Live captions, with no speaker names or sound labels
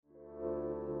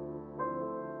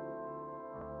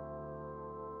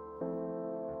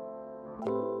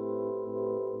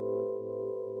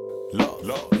Good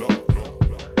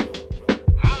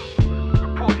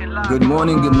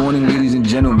morning, ladies and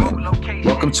gentlemen.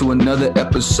 Welcome to another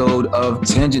episode of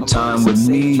Tangent Time with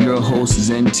me, your host,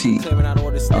 Zen T.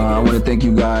 I want to thank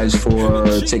you guys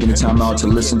for taking the time out to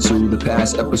listen to the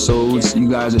past episodes. You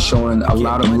guys are showing a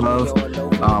lot of love.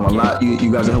 You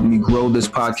guys are helping me grow this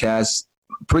podcast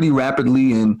pretty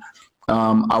rapidly, and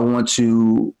I want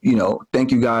to,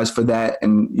 thank you guys for that,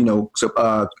 and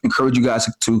encourage you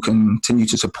guys to continue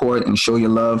to support and show your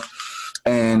love,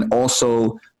 and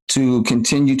also to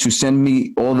continue to send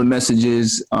me all the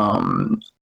messages,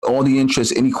 all the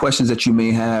interest, any questions that you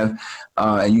may have,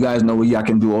 and you guys know where y'all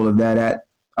can do all of that at.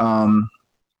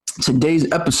 Today's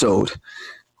episode,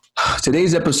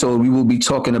 we will be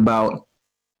talking about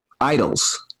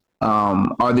idols.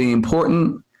 Are they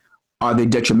important? Are they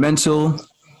detrimental?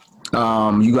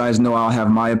 You guys know I'll have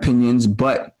my opinions,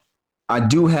 but I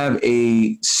do have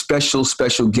a special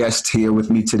guest here with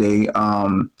me today.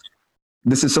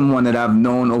 This is someone that I've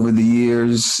known over the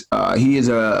years. He is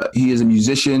a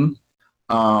musician,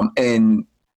 and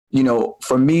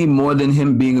for me, more than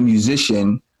him being a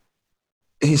musician,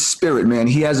 his spirit, man.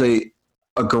 He has a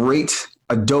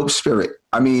dope spirit.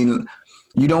 I mean,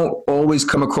 you don't always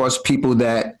come across people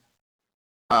that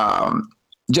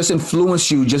just influence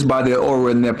you just by their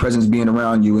aura and their presence being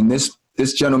around you. And this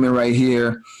gentleman right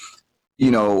here,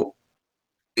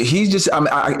 he's just,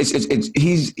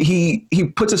 he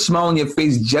puts a smile on your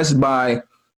face just by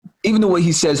even the way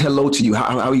he says hello to you,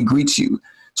 how he greets you.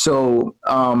 So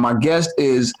my guest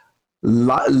is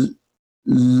love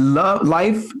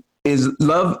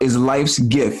is life's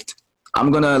gift.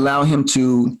 I'm going to allow him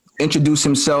to introduce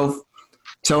himself,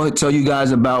 tell you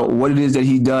guys about what it is that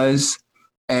he does,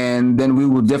 and then we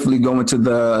will definitely go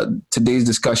into today's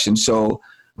discussion. So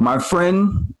my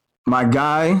friend, my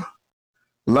guy,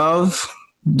 Love,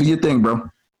 do your thing, bro.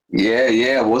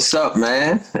 Yeah. What's up,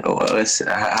 man?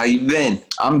 How you been?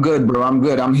 I'm good, bro. I'm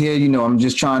good. I'm here. I'm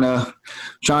just trying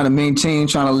to maintain,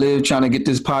 trying to live, trying to get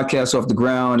this podcast off the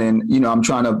ground. And, I'm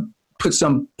trying to put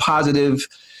some positive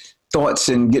thoughts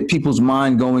and get people's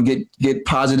mind going, get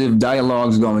positive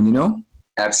dialogues going,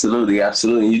 Absolutely.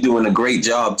 You're doing a great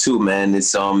job too, man. It's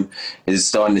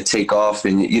starting to take off,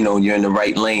 and you're in the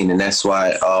right lane, and that's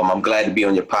why I'm glad to be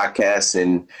on your podcast.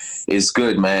 And it's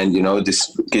good, man.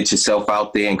 Just get yourself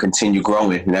out there and continue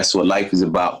growing, and that's what life is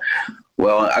about.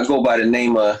 Well, I go by the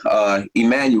name of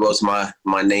Emmanuel's my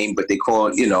name, but they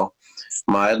call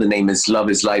my other name is Love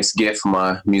is Life's Gift.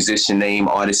 My musician name,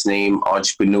 artist name,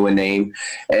 entrepreneur name,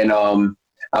 and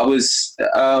I was.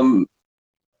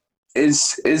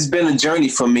 It's been a journey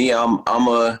for me. I'm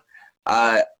an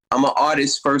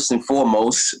artist first and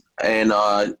foremost, and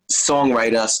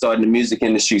songwriter. I started in the music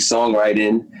industry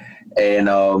songwriting, and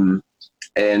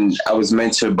I was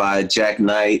mentored by Jack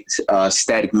Knight,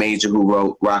 Static Major, who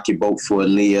wrote "Rocket Boat" for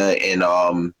Aaliyah,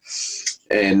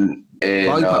 and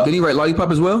Lollipop. Did he write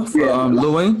 "Lollipop" as well for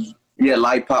Lil Wayne? Yeah,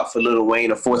 Lollipop for Lil Wayne.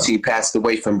 Unfortunately, he passed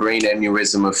away from brain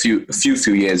aneurysm a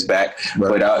few years back. Right.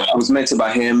 But I was mentored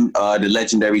by him, the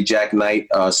legendary Jack Knight,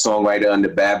 songwriter under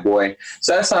Bad Boy.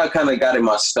 So that's how I kind of got in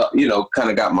my start.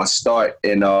 Got my start,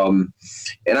 and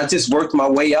I just worked my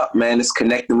way up, man. Just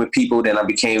connecting with people. Then I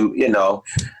became,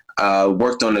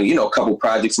 worked on a couple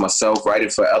projects myself, writing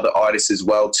for other artists as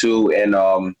well too,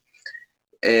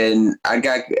 and I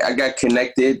got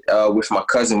connected with my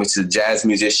cousin, which is a jazz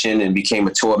musician, and became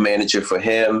a tour manager for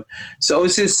him. So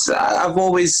it's just, I've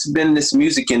always been in this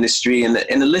music industry, and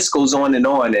the list goes on. And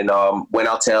went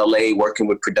out to LA working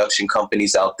with production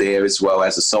companies out there as well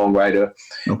as a songwriter.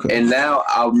 Okay. And now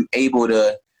I'm able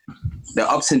to, the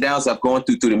ups and downs I've gone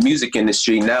through the music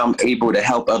industry, now I'm able to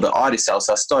help other artists out.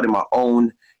 So I started my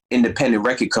own independent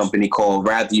record company called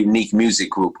Rather Unique Music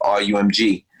Group,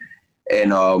 RUMG.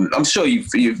 And I'm sure you've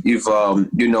a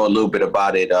little bit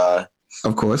about it.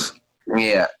 Of course.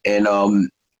 Yeah, and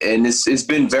it's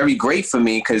been very great for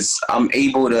me because I'm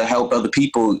able to help other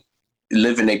people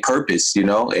live in their purpose,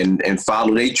 and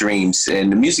follow their dreams.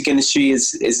 And the music industry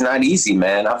is not easy,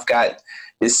 man. I've got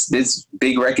this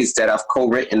big records that I've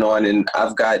co-written on, and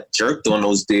I've got jerked on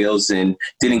those deals and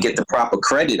didn't get the proper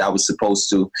credit I was supposed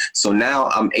to. So now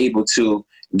I'm able to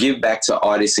give back to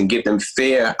artists and give them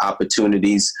fair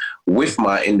opportunities with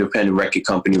my independent record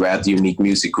company, Rather Unique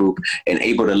Music Group, and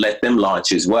able to let them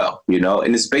launch as well,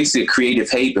 and it's basically a creative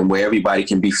haven where everybody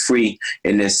can be free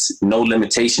and there's no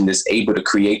limitation, that's able to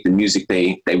create the music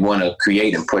they want to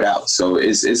create and put out. So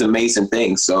it's an amazing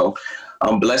thing. So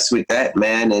I'm blessed with that,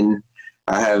 man. And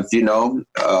I have,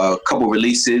 a couple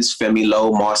releases. Femi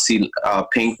Low, Marcy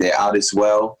Pink, they're out as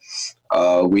well.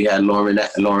 We had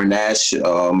Lauren Nash.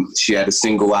 She had a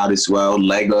single out as well.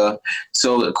 Lega.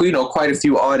 So, quite a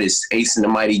few artists. Ace and the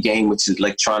Mighty Game, which is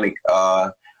electronic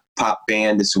pop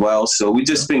band as well. So we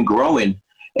just been growing.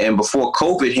 And before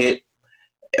COVID hit,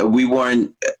 we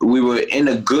were in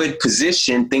a good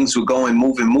position. Things were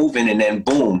moving, and then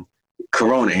boom,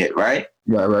 Corona hit, right?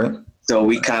 Right. So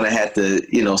we kind of had to,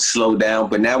 slow down.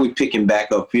 But now we're picking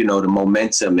back up, the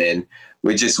momentum, and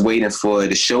we're just waiting for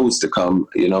the shows to come,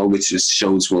 which is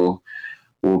shows will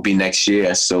be next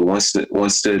year. So once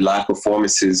the live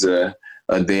performances are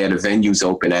there, the venues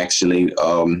open, actually,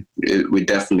 we're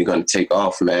definitely going to take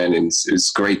off, man. And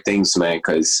it's great things, man,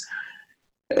 because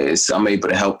I'm able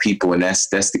to help people, and that's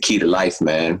the key to life,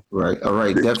 man. Right. All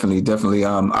right. Definitely.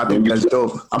 I think that's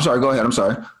dope. I'm sorry. Go ahead. I'm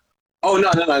sorry. Oh,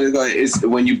 no. It's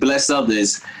when you bless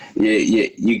others,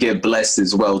 you get blessed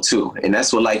as well, too. And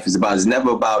that's what life is about. It's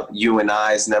never about you and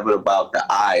I. It's never about the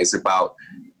I. It's about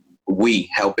we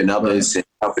helping others and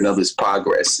helping others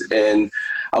progress. And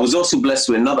I was also blessed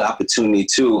with another opportunity,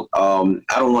 too. I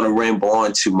don't want to ramble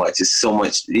on too much. It's so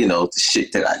much, the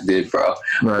shit that I did, bro.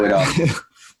 Right. But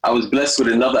I was blessed with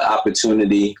another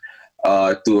opportunity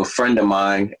through a friend of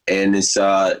mine, and it's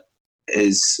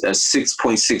is a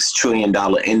 $6.6 trillion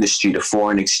industry, the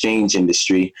foreign exchange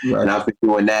industry. Right. And I've been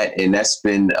doing that, and that's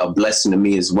been a blessing to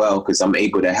me as well, because I'm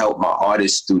able to help my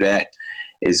artists through that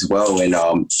as well. And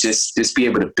just be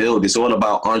able to build. It's all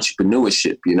about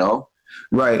entrepreneurship,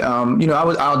 Right.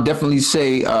 I'll definitely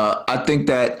say, I think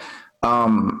that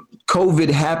COVID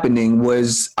happening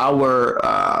was our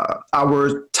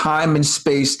time and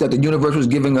space that the universe was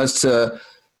giving us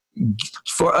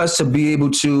for us to be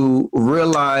able to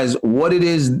realize what it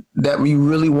is that we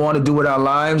really want to do with our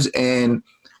lives, and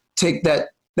take that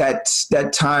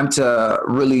time to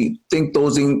really think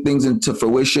those things into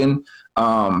fruition.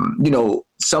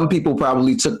 Some people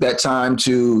probably took that time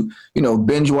to,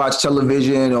 binge watch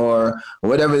television or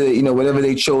whatever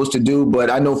they chose to do. But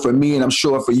I know for me, and I'm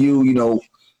sure for you,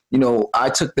 I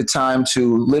took the time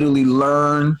to literally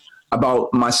learn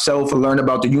about myself, learn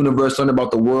about the universe, learn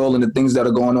about the world and the things that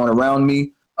are going on around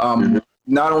me.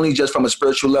 Not only just from a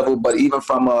spiritual level, but even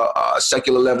from a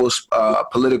secular level,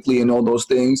 politically and all those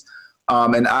things.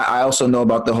 And I also know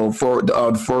about the whole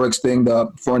Forex thing,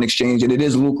 the foreign exchange, and it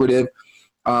is lucrative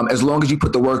as long as you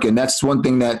put the work in. That's one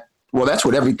thing that's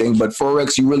with everything, but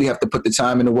Forex, you really have to put the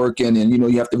time and the work in, and,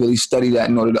 you have to really study that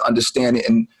in order to understand it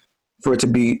and for it to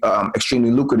be extremely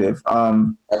lucrative.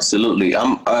 Absolutely.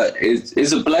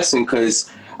 It's a blessing, because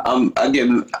I get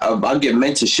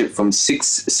mentorship from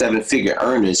 6-7 figure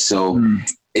earners. So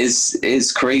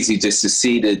it's crazy just to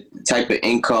see the type of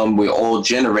income we're all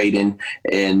generating,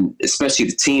 and especially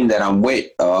the team that I'm with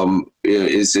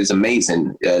is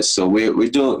amazing. So we're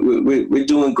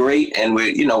doing great, and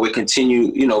we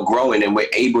continue growing, and we're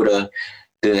able to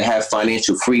have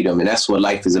financial freedom, and that's what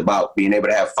life is about: being able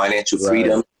to have financial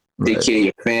freedom. Take care of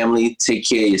your family, take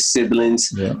care of your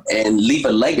siblings, and leave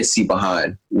a legacy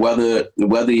behind. Whether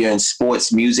you're in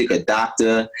sports, music, a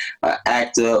doctor, an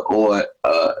actor, or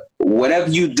whatever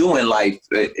you do in life,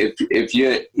 if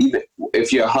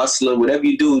you're a hustler, whatever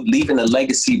you do, leaving a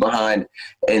legacy behind,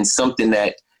 and something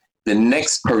that the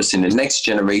next person, the next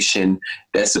generation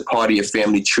that's a part of your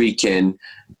family tree can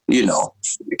live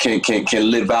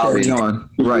out and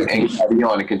carry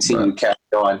on and continue to carry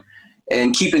on.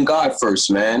 And keeping God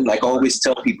first, man. Like I always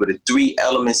tell people, the 3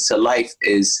 elements to life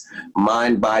is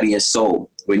mind, body, and soul.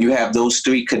 When you have those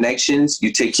 3 connections,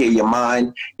 you take care of your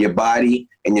mind, your body,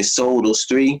 and your soul. Those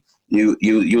 3, you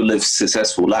live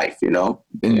successful life.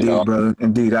 Indeed, brother.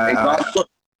 Indeed,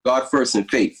 God first and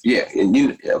faith. Yeah,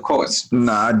 and of course.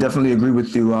 Nah, I definitely agree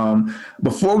with you.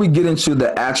 Before we get into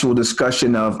the actual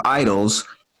discussion of idols,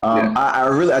 I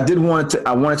wanted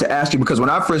to ask you, because when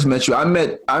I first met you, I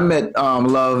met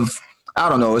Love. I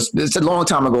don't know. It's a long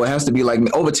time ago. It has to be like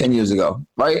over 10 years ago,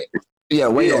 right? Yeah,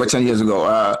 over 10 years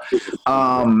ago.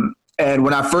 And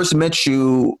when I first met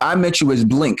you as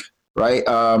Blink, right?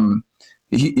 I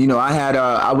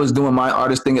was doing my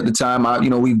artist thing at the time.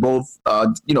 We both,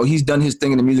 he's done his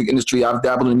thing in the music industry. I've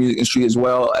dabbled in the music industry as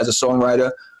well as a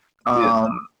songwriter. I've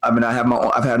had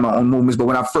my own movements, but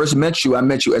when I first met you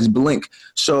as Blink.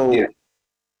 So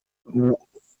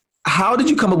how did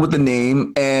you come up with the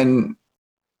name, and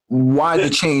why the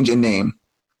change in name?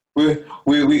 We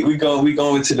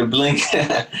go into the Blink.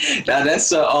 Now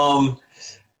that's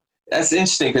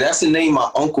interesting, because that's the name my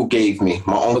uncle gave me.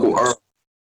 My uncle Earl.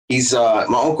 He's my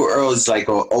Uncle Earl is like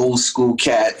an old school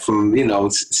cat from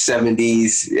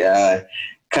 70s,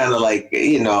 kind of like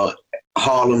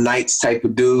Harlem Nights type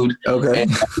of dude. Okay.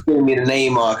 And he gave me the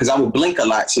name because I would blink a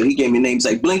lot, so he gave me names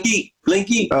like Blinky,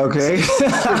 Blinky. Okay.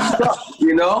 Because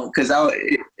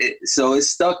so it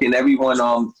stuck, and everyone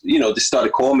just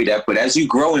started calling me that. But as you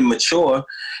grow and mature,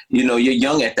 you're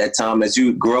young at that time. As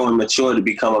you grow and mature to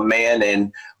become a man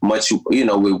and much,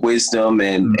 with wisdom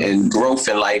and growth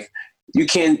in life, you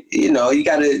can't, you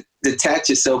got to detach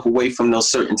yourself away from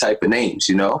those certain type of names,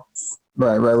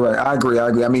 Right. I agree.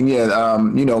 I mean, yeah,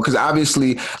 because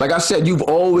obviously, like I said, you've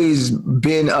always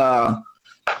been,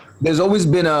 there's always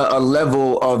been a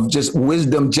level of just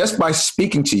wisdom just by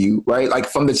speaking to you, right? Like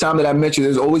from the time that I met you,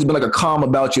 there's always been like a calm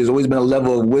about you. There's always been a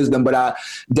level of wisdom, but I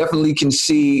definitely can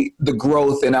see the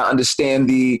growth, and I understand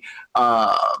the,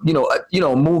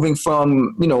 moving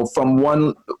from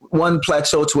one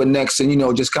plateau to a next,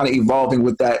 and, just kind of evolving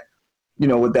with that,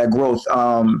 with that growth.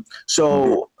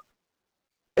 So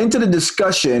into the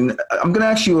discussion, I'm going to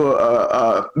ask you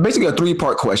basically a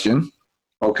 3-part question.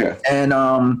 Okay. And,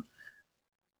 I'm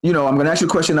going to ask you a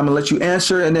question. I'm going to let you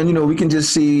answer, and then, we can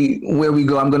just see where we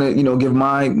go. I'm going to, give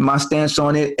my stance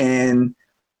on it, and,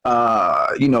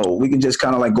 we can just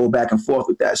kind of like go back and forth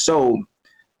with that. So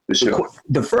sure.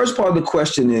 The first part of the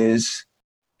question is,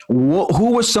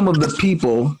 who were some of the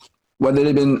people, whether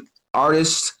they've been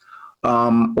artists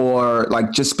or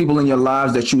like just people in your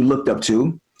lives that you looked up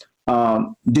to?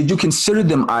 Did you consider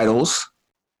them idols?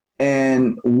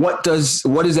 And what does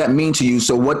that mean to you?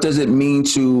 So what does it mean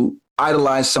to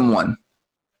idolize someone?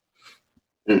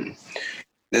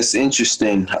 That's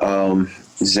interesting,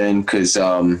 Zen, because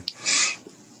a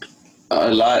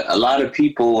lot of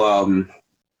people.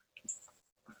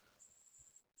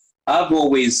 I've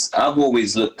always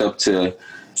looked up to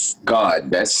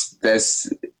God. That's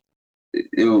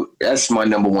my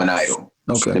number one idol.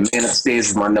 Okay. The man upstairs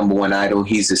is my number one idol.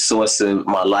 He's the source of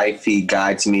my life. He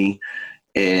guides me,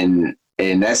 and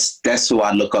that's who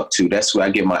I look up to. That's where I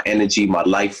get my energy, my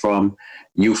life from.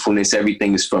 Youthfulness,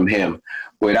 everything is from him.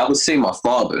 But I would say my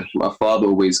father. My father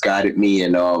always guided me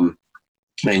and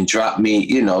dropped me,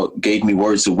 gave me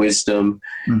words of wisdom,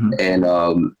 and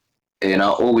I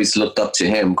always looked up to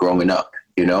him growing up.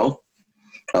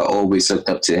 I always looked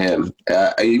up to him.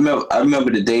 I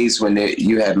remember the days when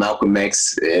you had Malcolm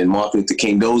X and Martin Luther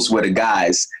King. Those were the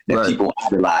guys that people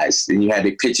idolized, and you had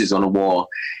their pictures on the wall.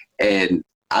 And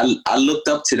I looked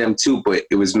up to them too, but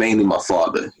it was mainly my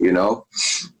father.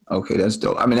 Okay, that's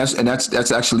dope. I mean,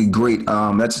 that's actually great.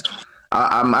 I'm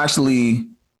actually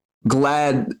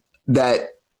glad that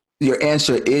your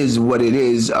answer is what it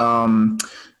is.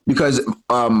 Because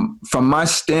from my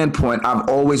standpoint, I've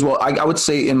always, I would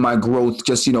say in my growth,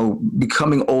 just,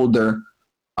 becoming older,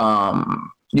 and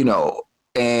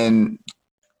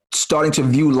starting to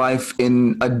view life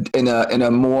in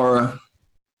a more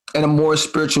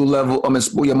spiritual level, on a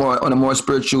more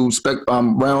spiritual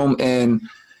realm, and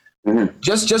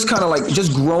just kind of like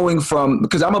just growing from,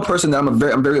 because I'm a person that I'm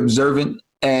very observant,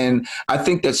 and I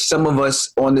think that some of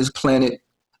us on this planet,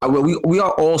 we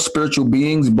are all spiritual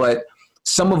beings, but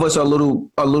some of us are a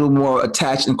little more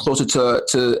attached and closer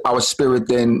to our spirit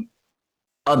than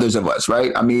others of us,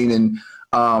 right? I mean,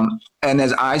 and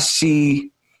as I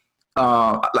see,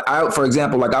 for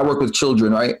example, like I work with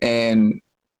children, right? And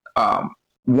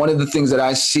one of the things that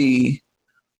I see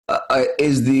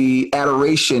is the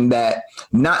adoration that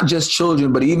not just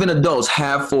children, but even adults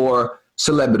have for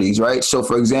celebrities, right? So,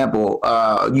 for example,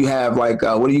 you have like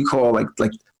what do you call like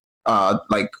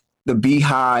the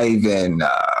Beehive and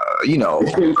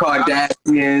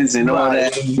Kardashians and all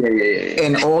that,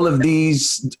 and all of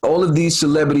these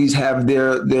celebrities have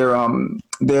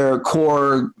their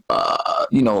core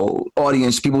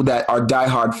audience, people that are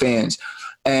diehard fans.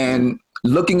 And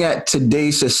looking at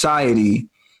today's society,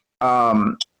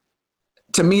 to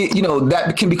me,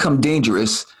 that can become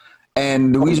dangerous.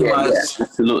 And the reason why,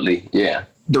 absolutely, yeah.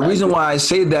 The reason why I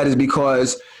say that is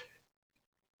because,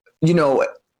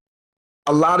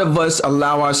 a lot of us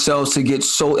allow ourselves to get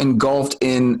so engulfed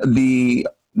in the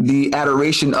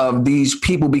adoration of these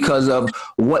people because of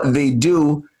what they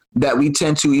do that we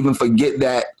tend to even forget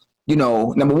that,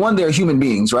 number one, they're human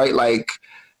beings, right? Like,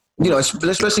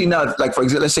 especially now, like, for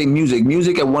example, let's say music.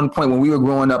 Music at one point when we were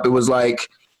growing up, it was like,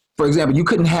 for example, you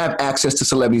couldn't have access to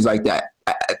celebrities like that.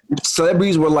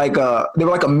 Celebrities were like a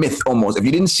myth almost. If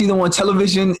you didn't see them on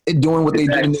television doing what they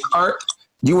did in their art,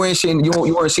 you weren't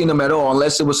seeing them at all,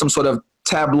 unless it was some sort of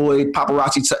tabloid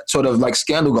paparazzi sort of like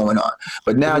scandal going on.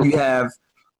 But now you have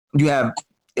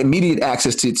immediate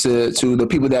access to the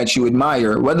people that you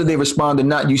admire. Whether they respond or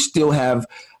not, you still have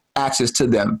access to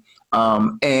them.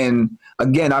 And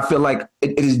again, I feel like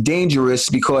it is dangerous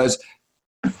because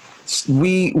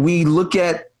we look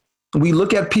at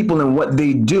people and what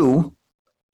they do,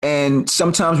 and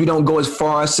sometimes we don't go as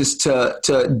far as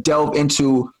to delve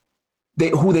into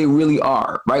who they really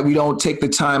are, right? We don't take the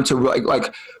time to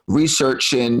like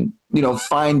research and, you know,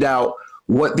 find out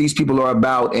what these people are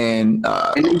about and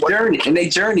they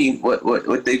journey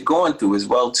what they've gone through as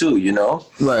well too, you know.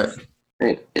 Right.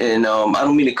 And I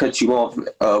don't mean to cut you off,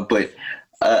 but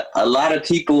a lot of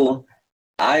people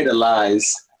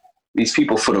idolize these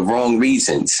people for the wrong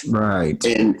reasons, right?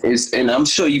 And I'm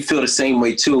sure you feel the same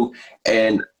way too.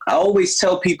 And I always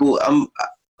tell people,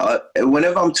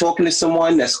 whenever I'm talking to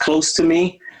someone that's close to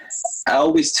me, I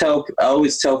always tell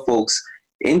folks,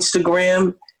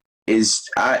 Instagram,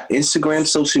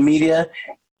 social media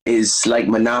is like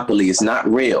Monopoly. It's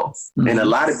not real. Mm-hmm. And a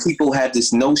lot of people have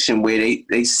this notion where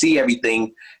they see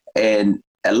everything, and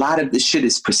a lot of this shit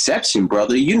is perception,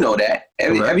 brother. You know that.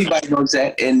 Everybody knows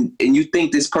that. And you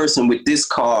think this person with this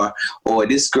car or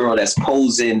this girl that's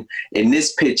posing in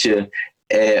this picture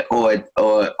or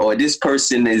this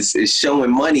person is showing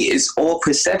money. It's all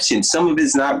perception. Some of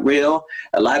it's not real.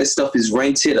 A lot of stuff is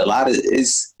rented. A lot of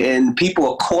and people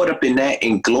are caught up in that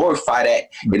and glorify that.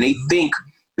 Mm-hmm. And they think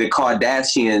the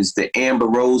Kardashians, the Amber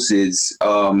Roses,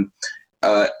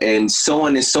 and so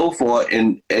on and so forth.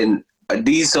 And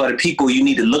these are the people you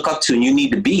need to look up to and you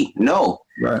need to be. No.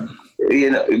 Right.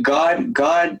 You know, God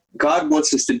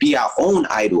wants us to be our own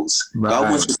idols. Right. God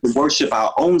wants us to worship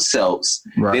our own selves.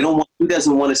 Right. He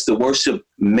doesn't want us to worship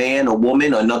man or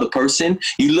woman or another person.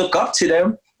 You look up to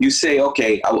them. You say,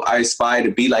 okay, I aspire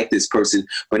to be like this person,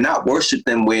 but not worship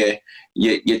them where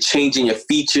you're changing your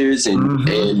features and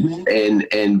mm-hmm.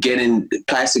 and getting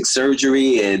plastic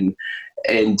surgery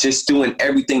and just doing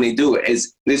everything they do.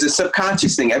 There's a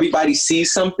subconscious thing. Everybody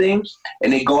sees something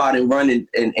and they go out and run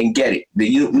and get it. The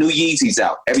new Yeezys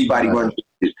out. Everybody runs.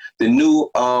 The new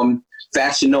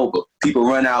Fashion Nova. People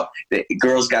run out. The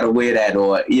girls got to wear that,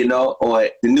 or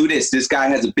the new this guy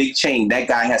has a big chain. That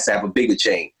guy has to have a bigger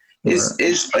chain.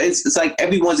 It's like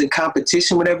everyone's in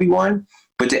competition with everyone.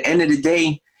 But at the end of the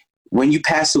day, when you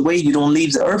pass away, you don't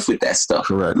leave the earth with that stuff.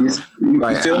 Correct.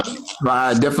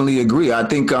 I definitely agree. I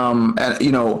think,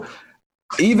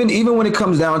 even when it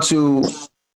comes down to,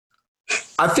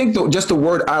 I think just the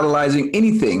word idolizing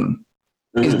anything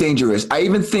mm-hmm. is dangerous. I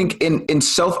even think in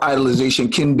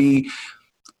self-idolization can be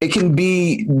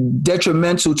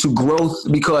detrimental to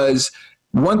growth, because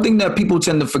one thing that people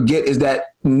tend to forget is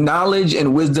that knowledge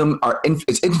and wisdom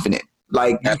it's infinite.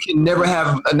 Like you can never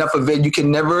have enough of it. You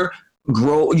can never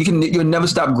grow. You'll never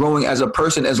stop growing as a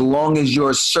person as long as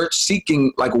you're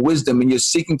seeking like wisdom and you're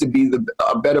seeking to be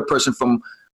a better person from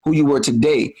who you were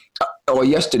today or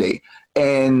yesterday.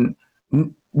 And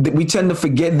we tend to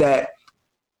forget that,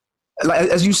 like,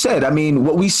 as you said, I mean,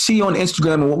 what we see on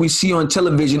Instagram and what we see on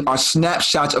television are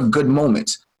snapshots of good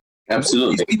moments.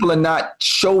 Absolutely. These people are not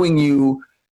showing you,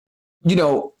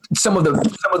 some of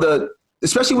the,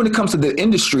 especially when it comes to the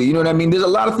industry, you know what I mean? There's a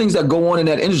lot of things that go on in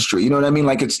that industry, you know what I mean?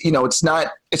 Like it's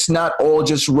not all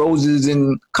just roses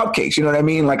and cupcakes, you know what I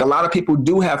mean? Like a lot of people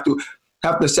do have to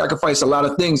sacrifice a lot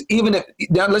of things, even if,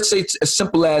 now let's say it's as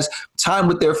simple as time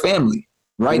with their family,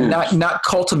 right? Mm-hmm. Not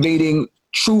cultivating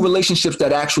true relationships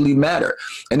that actually matter.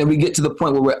 And then we get to the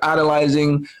point where we're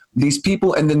idolizing these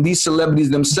people, and then these celebrities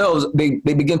themselves, they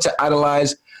begin to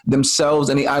idolize themselves,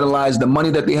 and they idolize the money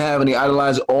that they have, and they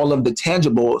idolize all of the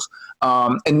tangibles,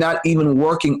 and not even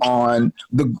working on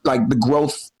the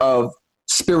growth of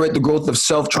spirit, the growth of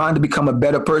self, trying to become a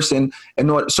better person,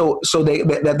 and so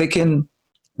they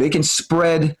can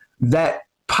spread that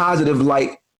positive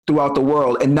light throughout the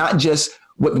world, and not just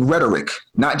with rhetoric,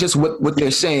 not just what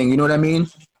they're saying, you know what I mean?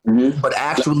 Mm-hmm. But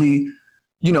actually,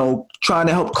 trying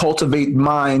to help cultivate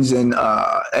minds and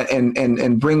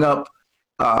bring up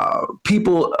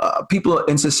people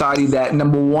in society that,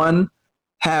 number one,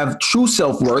 have true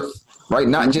self-worth, right?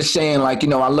 Not mm-hmm. just saying like,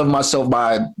 I love myself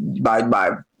by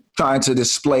trying to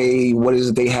display what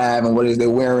is they have and what is they're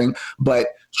wearing, but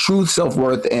true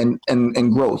self-worth and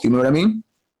growth. You know what I mean?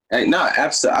 No,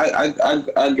 absolutely.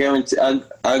 I guarantee. I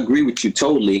agree with you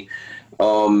totally.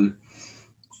 I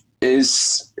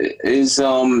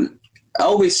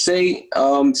always say,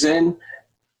 Zen,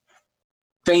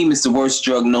 fame is the worst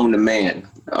drug known to man.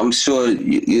 I'm sure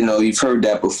you've heard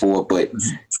that before, but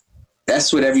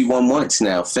that's what everyone wants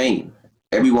now. Fame.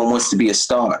 Everyone wants to be a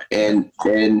star, and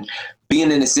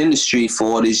being in this industry for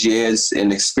all these years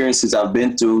and experiences I've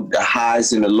been through, the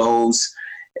highs and the lows,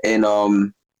 and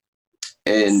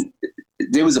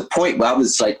there was a point where I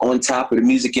was like on top of the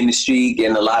music industry,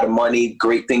 getting a lot of money,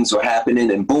 great things were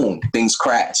happening, and boom, things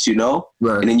crash,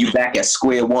 Right. And then you're back at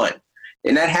square one.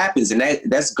 And that happens, and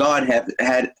that's God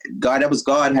that was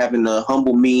God having to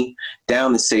humble me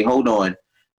down and say, hold on,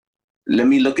 let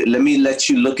me let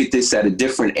you look at this at a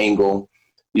different angle.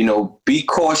 You know, be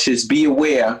cautious, be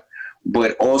aware,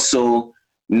 but also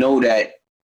know that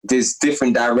there's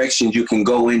different directions you can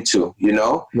go into, you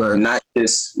know, right. not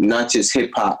just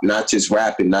hip hop, not just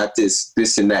rapping, not this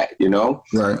and that, you know,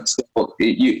 right. So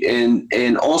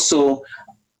and also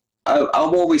I've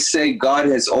always said God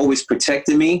has always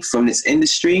protected me from this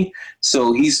industry.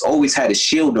 So he's always had a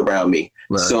shield around me.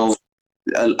 Right. So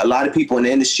a lot of people in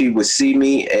the industry would see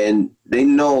me and they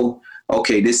know,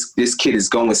 okay, this kid is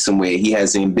going somewhere. He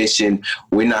has ambition.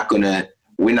 We're not gonna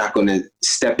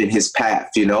step in his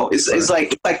path. You know, it's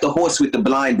like the horse with the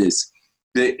blinders.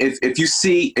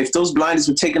 If those blinders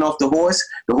were taken off the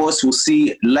horse will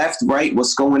see left, right,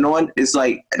 what's going on. It's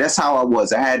like, that's how I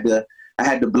was. I had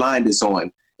the blinders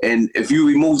on. And if you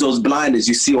remove those blinders,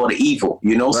 you see all the evil,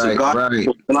 you know? Right, so God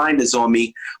put blinders on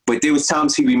me, but there was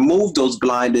times he removed those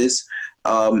blinders,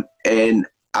 and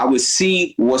I would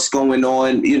see what's going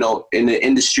on, you know, in the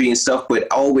industry and stuff, but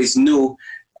I always knew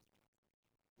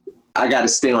I got to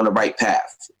stay on the right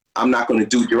path. I'm not going to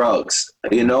do drugs,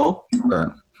 you know? Right.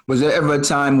 Was there ever a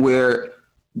time where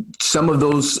some of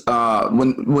those,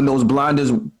 when those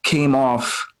blinders came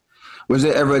off, was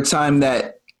there ever a time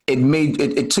that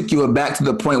it took you aback to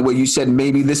the point where you said,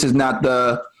 maybe this is not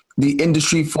the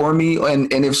industry for me?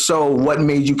 And if so, what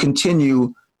made you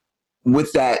continue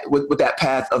with that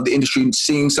path of the industry,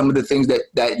 seeing some of the things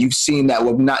that you've seen that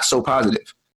were not so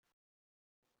positive?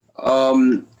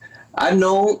 I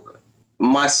know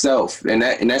myself, and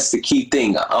that's the key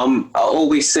thing. I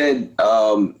always said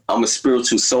I'm a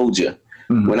spiritual soldier.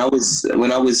 Mm-hmm. When I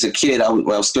was a kid,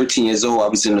 when I was 13 years old, I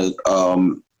was in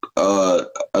a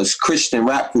Christian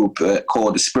rap group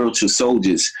called the Spiritual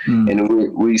Soldiers,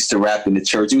 and we used to rap in the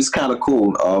church. It was kind of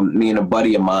cool. Me and a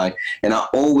buddy of mine, and I've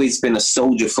always been a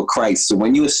soldier for Christ. So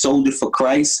when you're a soldier for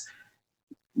Christ,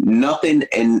 nothing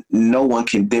and no one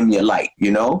can dim your light, you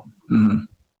know. Mm-hmm.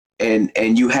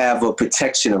 And you have a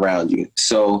protection around you.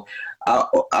 So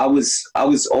I was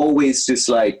always just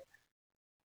like,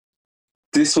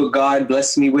 this is what God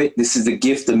blessed me with. This is the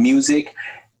gift of music,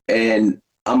 and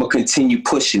I'm gonna continue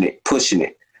pushing it.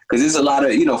 Because there's a lot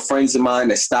of, you know, friends of mine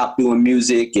that stopped doing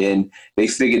music and they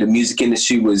figured the music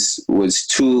industry was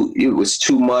too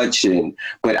much.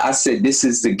 But I said, this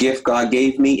is the gift God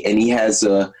gave me, and He has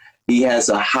a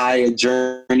higher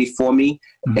journey for me,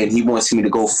 and He wants me to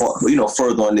go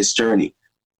further on this journey.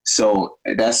 So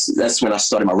that's when I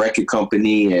started my record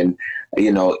company, and,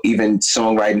 you know, even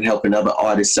songwriting, helping other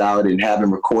artists out, and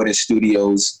having recording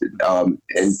studios, and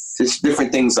just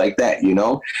different things like that. You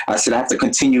know, I said I have to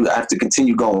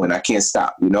continue going. I can't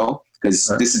stop. You know,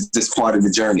 because this is just part of the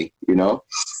journey. You know.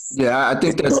 Yeah, I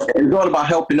think it's all about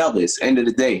helping others. End of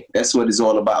the day, that's what it's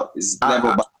all about. It's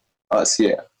never about us.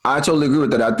 Yeah. I totally agree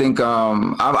with that. I think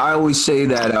I always say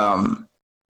that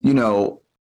you know,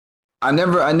 I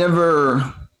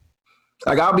never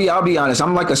like, I'll be honest,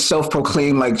 I'm like a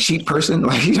self-proclaimed like cheap person.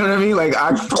 Like, you know what I mean? Like I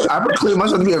proclaim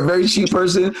myself to be a very cheap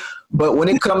person, but when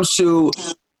it comes to,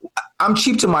 I'm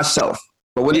cheap to myself.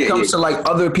 But when it comes to like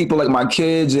other people, like my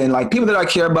kids and like people that I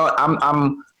care about,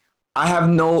 I have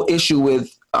no issue with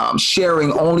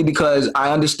sharing, only because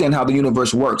I understand how the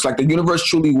universe works. Like the universe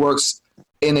truly works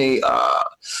in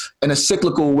a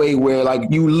cyclical way where like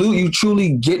you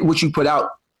truly get what you put out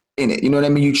in it. You know what I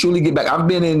mean? You truly get back. I've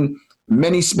been in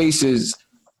many spaces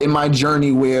in my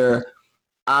journey where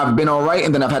I've been all right,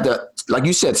 and then I've had to, like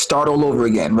you said, start all over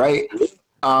again, right?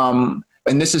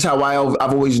 And this is how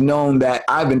I've always known that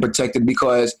I've been protected,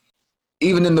 because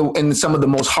even in some of the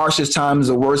most harshest times,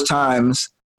 the worst times,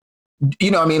 you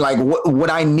know what I mean? Like what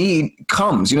I need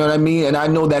comes, you know what I mean? And I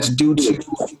know that's due to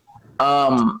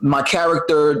my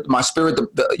character, my spirit,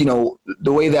 you know,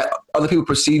 the way that other people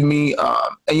perceive me.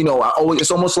 And, you know,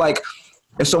 it's almost like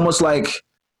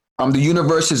the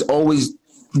universe is always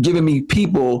giving me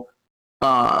people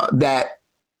that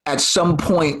at some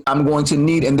point I'm going to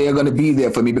need, and they're going to be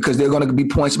there for me, because they're going to be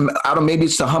points. Maybe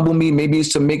it's to humble me, maybe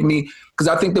it's to make me, because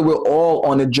I think that we're all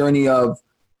on a journey of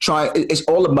it's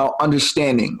all about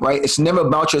understanding, right? It's never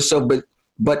about yourself,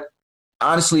 but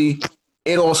honestly,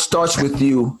 it all starts with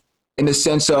you, in the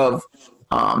sense of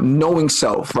knowing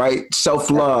self, right?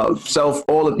 Self-love,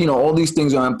 all these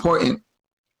things are important.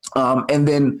 And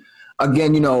then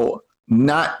again, you know,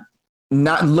 not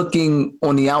looking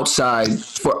on the outside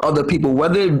for other people,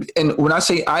 and when I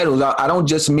say idols, I don't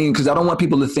just mean, because I don't want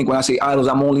people to think when I say idols,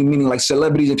 I'm only meaning like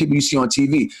celebrities and people you see on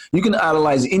TV. You can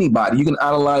idolize anybody. You can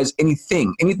idolize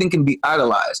anything. Anything can be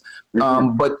idolized.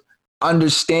 Mm-hmm. But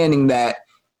understanding that,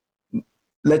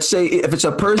 let's say if it's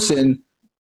a person,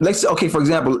 for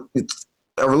example, it's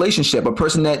a relationship, a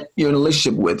person that you're in a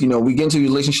relationship with, you know, we get into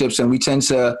relationships and we tend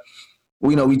to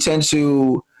we tend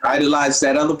to idolize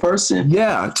that other person.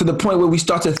 Yeah, to the point where we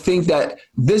start to think that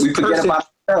we forget about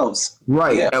ourselves.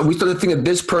 Right. Yeah. And we start to think that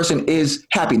this person is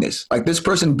happiness. Like this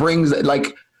person brings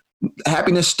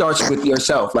happiness starts with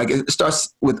yourself. Like it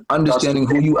starts with understanding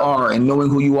who you are and knowing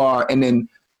who you are, and then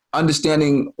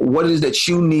understanding what it is that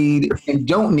you need and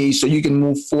don't need, so you can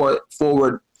move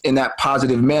forward in that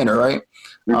positive manner, right?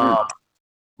 And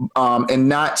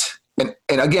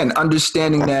again,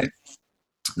 understanding that,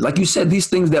 like you said, these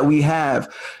things that we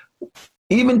have,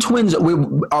 even twins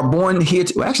are born here.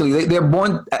 They're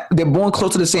born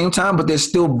close to the same time, but they're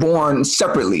still born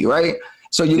separately, right?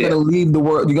 So you're going to leave the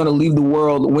world. You're going to leave the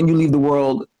world when you leave the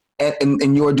world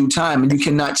in your due time, and you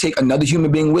cannot take another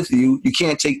human being with you. You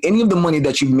can't take any of the money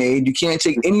that you've made. You can't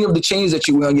take any of the chains that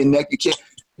you wear on your neck. You can't,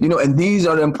 and these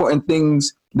are the important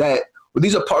things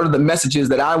these are part of the messages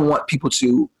that I want people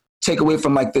to take away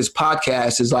from like this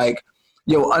podcast is like,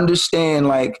 understand,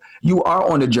 like, you are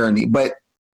on a journey, but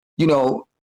to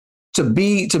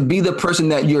be the person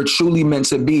that you're truly meant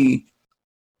to be,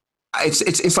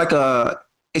 it's like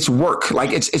it's work.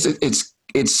 Like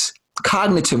it's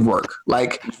cognitive work.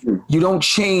 Like you don't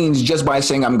change just by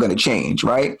saying I'm going to change,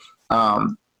 right?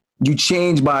 You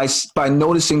change by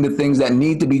noticing the things that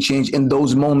need to be changed in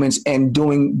those moments and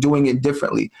doing it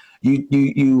differently. You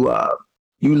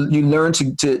learn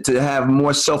to have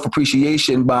more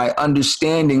self-appreciation by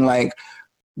understanding, like,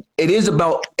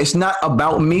 it's not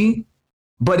about me,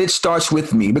 but it starts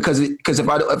with me, because if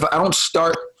I don't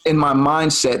start in my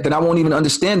mindset, then I won't even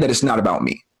understand that it's not about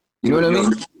me. You know what I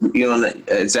mean?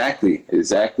 Exactly. It's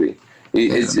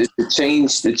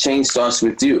the change starts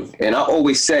with you. And I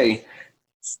always say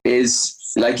is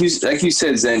like you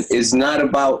said, Zen, it's not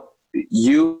about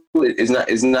you.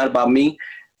 It's not about me,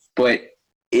 but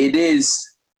it is,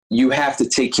 you have to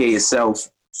take care of yourself.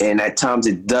 And at times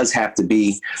it does have to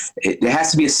be, there has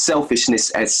to be a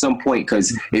selfishness at some point,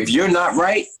 because if you're not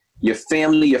right, your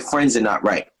family, your friends are not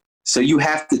right. So you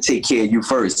have to take care of you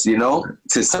first, to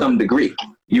some degree.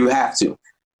 You have to.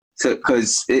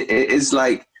 Because it's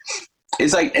like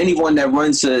anyone that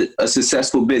runs a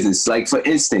successful business. Like, for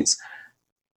instance,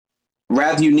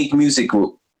 Rather Unique Music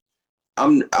Group.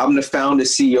 I'm the founder,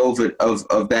 CEO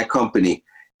of that company.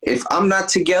 If I'm not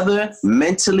together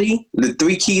mentally, the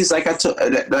three keys, like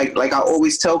I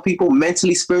always tell people,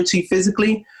 mentally, spiritually,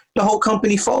 physically, the whole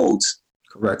company folds.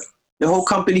 Correct. The whole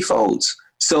company folds.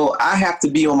 So I have to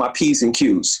be on my P's and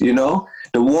Q's, the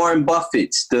Warren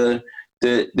Buffetts, the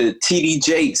TD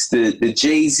Jakes, the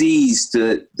Jay-Z's,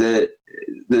 the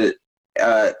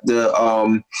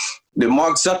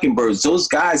Mark Zuckerbergs. Those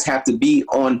guys have to be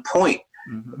on point.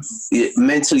 Mm-hmm.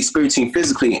 Mentally, spiritually, and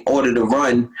physically, in order to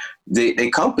run the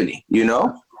company,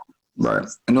 Right.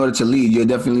 In order to lead, you're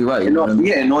definitely right. In order to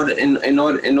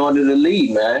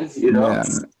lead, man. Yeah.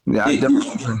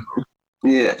 Definitely.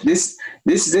 Yeah. This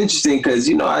is interesting because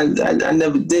I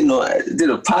never did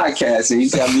a podcast, and you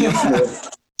got me up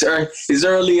there. It's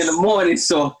early in the morning,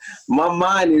 so my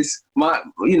mind is I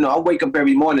wake up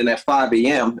every morning at 5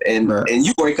 a.m. and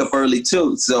you wake up early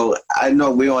too. So I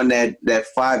know we're on that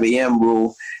 5 a.m.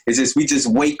 rule. It's just we just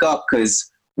wake up because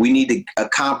we need to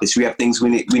accomplish. We have things we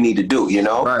need to do.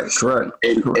 Right. Correct.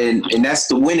 And that's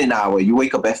the winning hour. You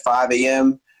wake up at 5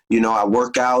 a.m. I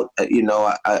work out.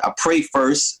 I pray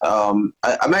first. I'm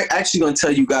actually going to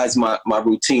tell you guys my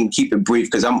routine. Keep it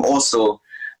brief because I'm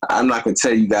not going to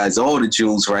tell you guys all the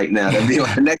jewels right now. That'll be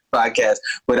on the next podcast.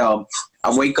 But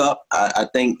I wake up. I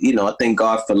thank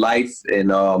God for life and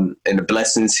the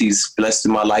blessings He's blessed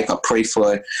in my life. I pray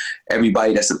for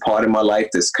everybody that's a part of my life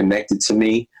that's connected to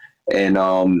me, and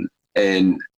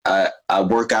I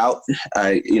work out.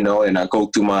 And I go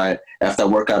through after I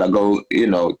work out, I go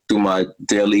through my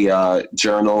daily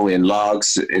journal and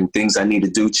logs and things I need to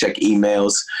do, check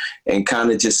emails, and kind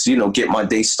of just get my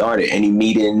day started. Any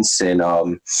meetings and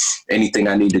anything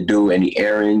I need to do, any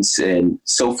errands and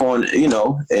so on,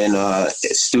 and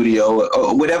studio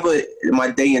or whatever my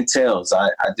day entails.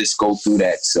 I just go through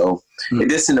that. So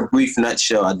just in a brief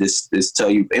nutshell, I just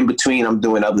tell you. In between, I'm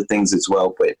doing other things as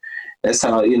well, but that's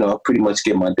how I pretty much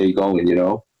get my day going.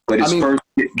 But it's first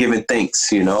giving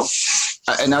thanks. And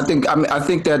I think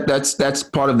that's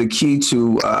part of the key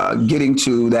to getting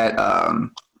to that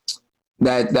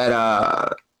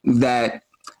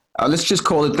let's just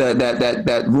call it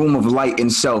that room of light in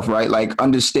self, right? Like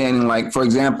understanding, like, for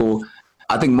example,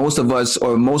 I think most of us,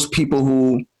 or most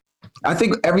people I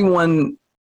think everyone,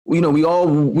 we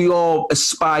all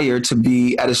aspire to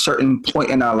be at a certain point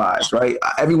in our lives, right?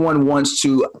 Everyone wants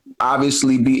to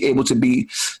obviously be able to be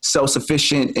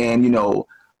self-sufficient and,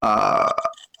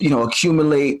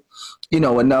 accumulate,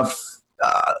 enough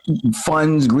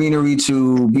funds, greenery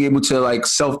to be able to like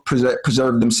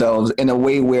preserve themselves in a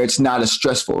way where it's not as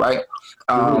stressful, right?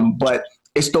 But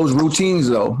it's those routines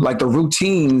though, like the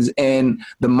routines and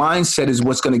the mindset is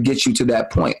what's going to get you to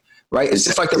that point, right? It's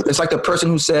just like the person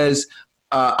who says,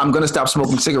 I'm going to stop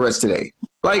smoking cigarettes today.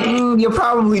 Like, you're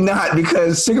probably not,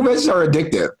 because cigarettes are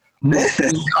addictive. Most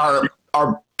things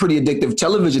are pretty addictive.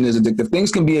 Television is addictive.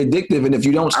 Things can be addictive, and if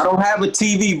you don't, I don't have a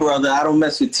TV, brother. I don't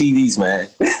mess with TVs, man.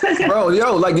 Bro,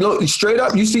 like, straight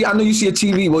up, you see. I know you see a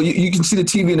TV. Well, you can see the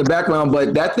TV in the background,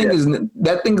 but that thing is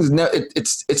never.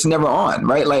 It's never on,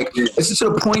 right? Like, it's to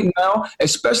the point now,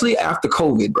 especially after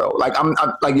COVID, bro. Like, I'm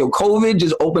like, COVID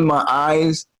just opened my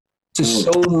eyes to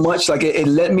so much. Like, it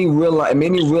let me realize. It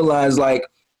made me realize, like,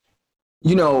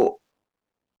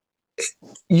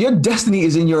 your destiny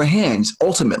is in your hands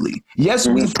ultimately. Yes,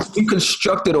 we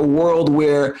constructed a world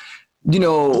where,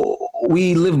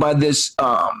 we live by this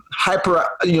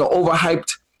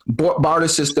overhyped barter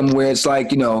system where it's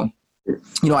like,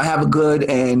 I have a good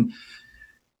and,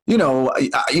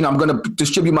 I'm going to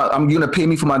distribute I'm going to pay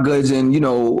me for my goods, and,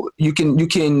 you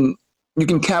can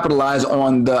capitalize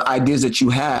on the ideas that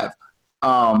you have.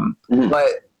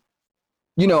 But,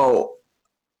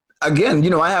 again,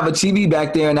 I have a TV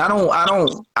back there, and I don't watch.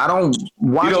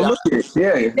 You don't look at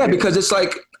it. Yeah, because it's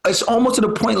like, it's almost to the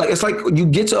point, like, it's like you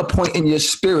get to a point in your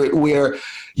spirit where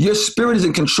your spirit is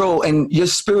in control, and your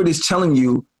spirit is telling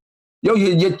you,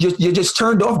 you're just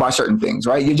turned off by certain things,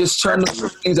 right? You're just turned off by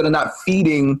things that are not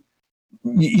feeding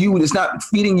you. It's not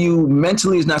feeding you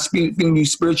mentally. It's not feeding you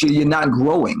spiritually. You're not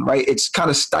growing, right? It's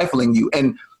kind of stifling you.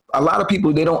 And a lot of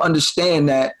people, they don't understand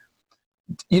that.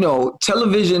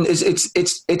 Television is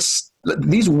it's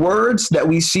these words that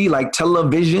we see, like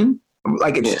television,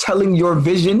 like it's telling your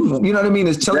vision. You know what I mean?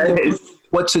 It's telling you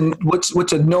what to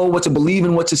know, what to believe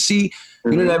in, what to see.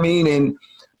 You know what I mean? And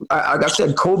like I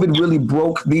said, COVID really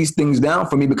broke these things down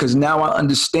for me, because now I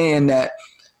understand that,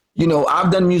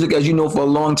 I've done music, as you know, for a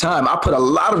long time. I put a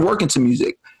lot of work into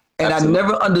music, and I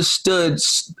never understood.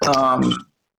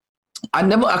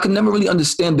 I could never really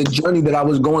understand the journey that I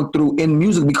was going through in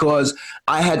music, because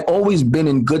I had always been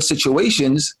in good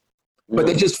situations, but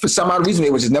they just, for some odd reason,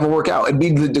 it would just never work out. It'd be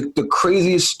the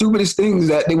craziest, stupidest things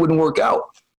that they wouldn't work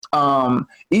out.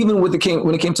 Even when it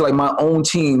came to like my own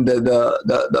team, the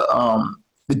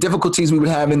difficulties we would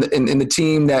have in the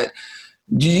team, that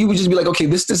you would just be like, okay,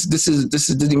 this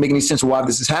doesn't make any sense why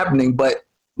this is happening. But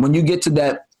when you get to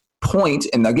that point,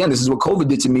 and again, this is what COVID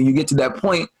did to me, you get to that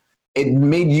point, it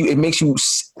makes you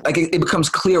like, it becomes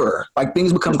clearer. Like,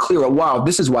 things become clearer. Wow,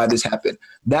 this is why this happened.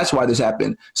 That's why this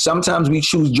happened. Sometimes we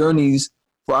choose journeys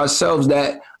for ourselves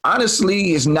that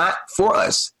honestly is not for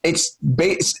us. It's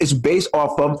based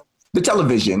off of the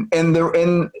television, and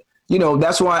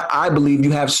that's why I believe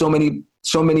you have so many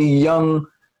young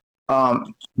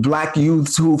Black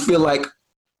youths who feel like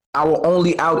our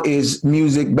only out is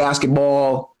music,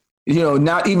 basketball.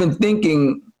 Not even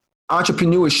thinking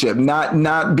entrepreneurship,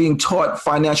 not being taught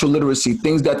financial literacy,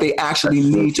 things that they actually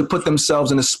need to put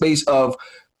themselves in a space of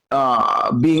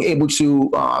being able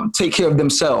to take care of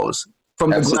themselves from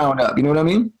the ground up. You know what I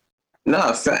mean?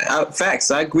 No,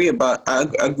 facts. I agree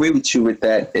with you with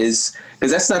that. Because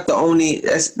that's not the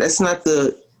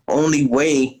only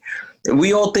way.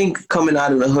 We all think coming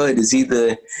out of the hood is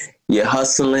either you're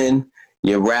hustling,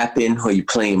 you're rapping, or you're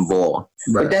playing ball.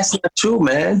 Right. But that's not true,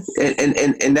 man.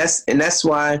 And that's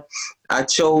why I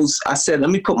said, let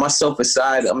me put myself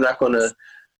aside. I'm not gonna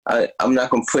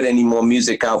put any more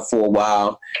music out for a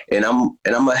while, and I'm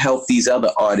gonna help these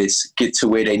other artists get to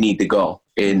where they need to go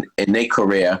in their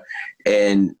career,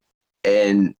 and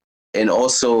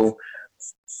also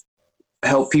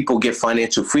help people get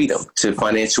financial freedom to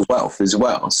financial wealth as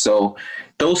well. So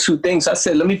those two things, I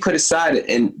said, let me put aside,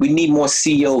 and we need more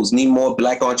CEOs, need more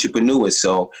Black entrepreneurs.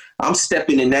 So I'm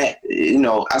stepping in that,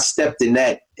 I stepped in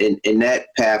that, in that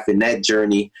path, in that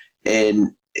journey,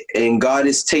 and God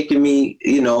is taking me,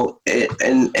 in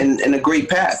a great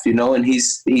path, and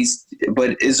he's,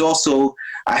 but it's also,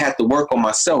 I have to work on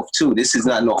myself too. This is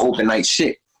not no overnight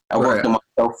shit. I worked on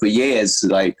myself for years.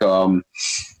 Like,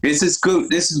 this is good.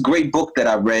 This is a great book that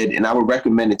I read, and I would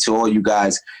recommend it to all you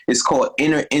guys. It's called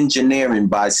Inner Engineering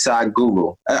by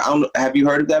Sadhguru. Have you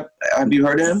heard of that? Have you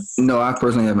heard of him? No, I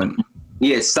personally haven't.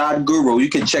 Yeah, Sadhguru. You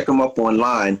can check him up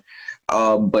online.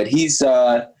 But he's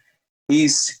a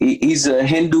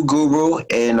Hindu guru,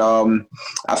 and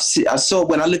I saw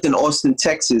when I lived in Austin,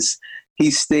 Texas.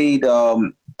 He stayed.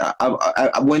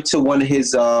 I went to one of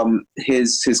his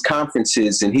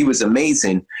conferences, and he was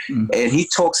amazing. Mm-hmm. And he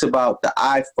talks about the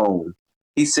iPhone.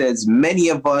 He says many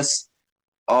of us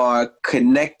are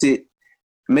connected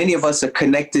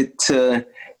to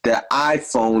the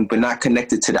iPhone, but not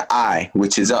connected to the I,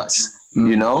 which is us,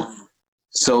 you know?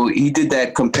 So he did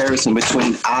that comparison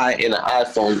between I and an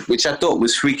iPhone, which I thought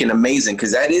was freaking amazing,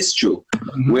 because that is true.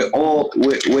 We're all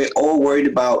worried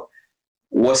about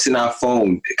what's in our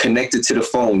phone, connected to the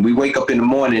phone. We wake up in the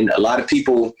morning, a lot of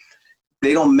people,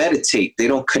 they don't meditate, they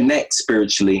don't connect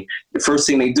spiritually. The first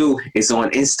thing they do is on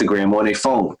Instagram on their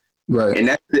phone. Right. And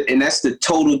that's the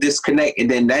total disconnect.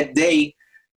 And then that day,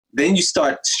 then you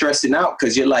start stressing out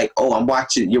because you're like, oh,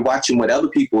 you're watching what other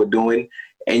people are doing,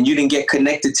 and you didn't get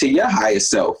connected to your higher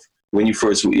self when you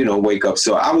first, wake up.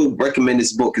 So I would recommend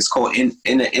this book. It's called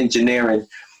Inner Engineering,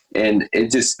 and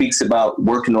it just speaks about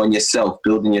working on yourself,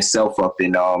 building yourself up,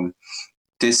 and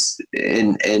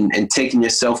and taking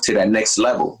yourself to that next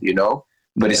level,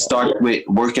 But it starts with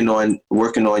working on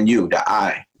you, the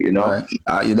I, Right.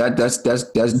 That's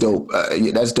dope.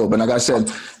 That's dope. And like I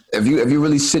said, if you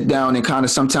really sit down and kind of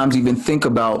sometimes even think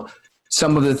about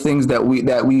some of the things that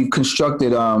we've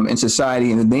constructed in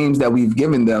society and the names that we've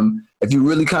given them, if you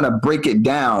really kind of break it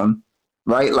down,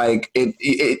 right? Like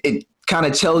it kind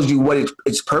of tells you what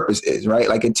its purpose is, right?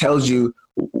 Like it tells you,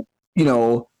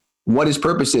 what its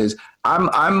purpose is. I'm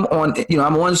on,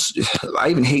 I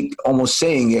even hate almost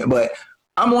saying it, but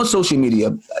I'm on social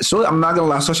media. So I'm not gonna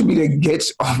lie, social media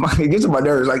gets on my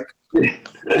nerves. Like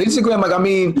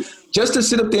Instagram, just to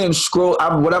sit up there and scroll.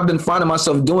 What I've been finding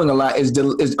myself doing a lot is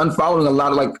unfollowing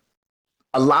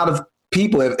a lot of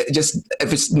people. If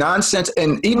it's nonsense,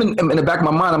 and even in the back of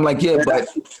my mind, I'm like, yeah, but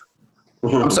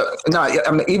I'm sorry,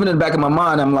 even in the back of my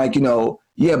mind, I'm like,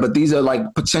 yeah, but these are like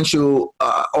potential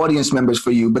audience members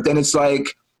for you. But then it's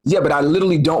like, yeah, but I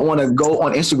literally don't want to go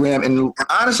on Instagram, and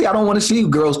honestly, I don't want to see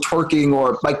girls twerking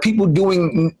or like people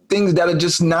doing things that are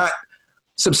just not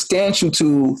substantial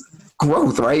to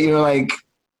growth, right? And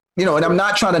I'm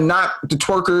not trying to knock the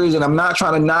twerkers, and I'm not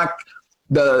trying to knock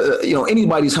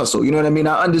anybody's hustle. You know what I mean?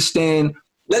 I understand.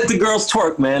 Let the girls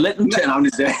twerk, man. Let them twerk. I'm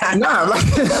just saying. Nah,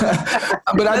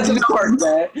 but I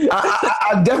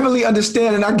definitely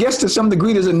understand, and I guess to some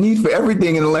degree there's a need for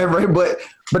everything in life, right? But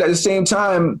at the same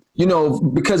time,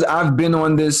 because I've been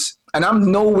on this, and I'm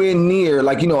nowhere near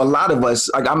like a lot of us.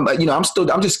 Like I'm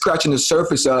just scratching the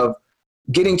surface of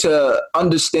getting to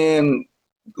understand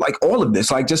like all of this,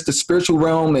 like just the spiritual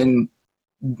realm and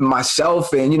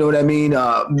myself, and you know what I mean.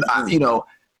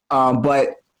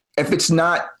 But if it's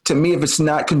not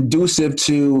conducive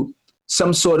to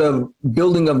some sort of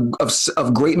building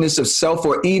of greatness of self,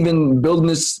 or even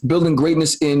building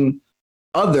greatness in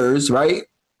others, right?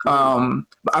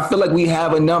 I feel like we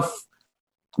have enough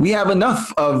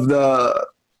of the,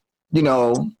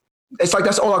 it's like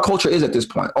that's all our culture is at this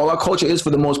point. All our culture is, for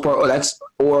the most part,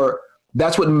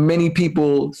 that's what many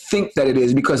people think that it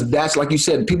is, because that's, like you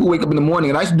said, people wake up in the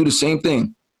morning, and I used to do the same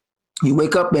thing. You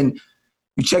wake up and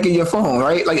you check in your phone,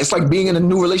 right? Like it's like being in a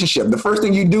new relationship. The first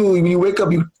thing you do when you wake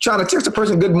up, you trying to text a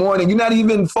person good morning. You're not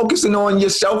even focusing on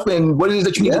yourself and what it is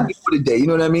that you need to do for the day. You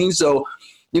know what I mean? So,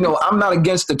 I'm not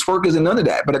against the twerkers and none of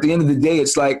that. But at the end of the day,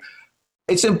 it's like,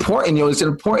 it's important, it's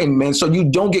important, man. So you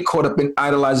don't get caught up in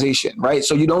idolization, right?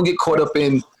 So you don't get caught up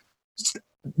in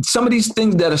some of these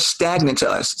things that are stagnant to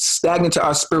us, stagnant to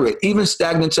our spirit, even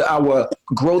stagnant to our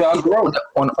growth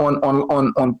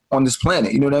on this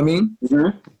planet. You know what I mean?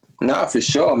 Mm-hmm. Nah, for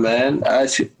sure, man.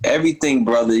 Everything,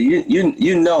 brother.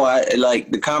 I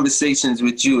like the conversations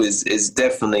with you is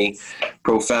definitely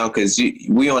profound, because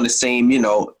we on the same,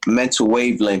 mental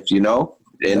wavelength,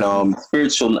 and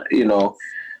spiritual,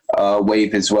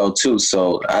 wave as well too.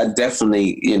 So I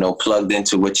definitely, plugged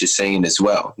into what you're saying as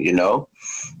well,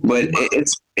 But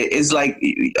it's like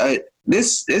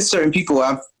there's certain people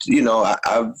I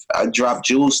drop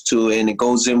jewels to, and it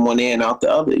goes in one ear and out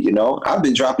the other. I've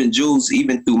been dropping jewels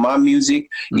even through my music,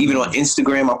 even on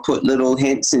Instagram. I put little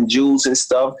hints and jewels and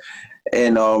stuff,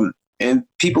 and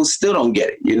people still don't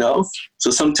get it. So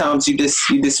sometimes you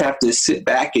just have to sit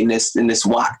back in this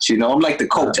watch. I'm like the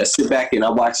coach. I sit back and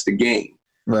I watch the game.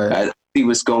 Right. I see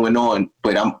what's going on,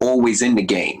 but I'm always in the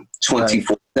game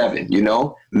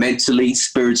 24/7. Mentally,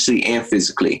 spiritually, and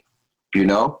physically.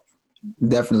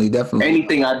 Definitely.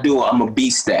 Anything I do, I'm a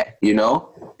beast at,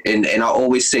 and I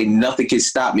always say nothing can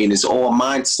stop me, and it's all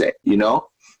mindset,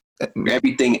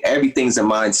 everything's a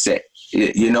mindset,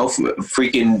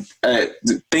 freaking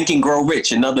Think and Grow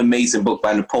Rich, another amazing book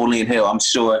by Napoleon Hill. I'm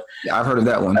sure I've heard of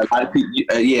that one. A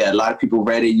lot of people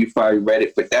read it. You probably read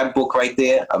it, but that book right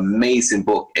there, amazing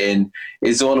book, and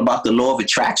it's all about the law of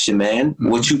attraction, man. Mm-hmm.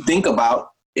 What you think about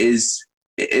is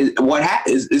what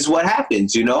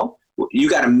happens. You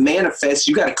got to manifest.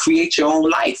 You got to create your own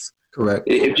life. Correct.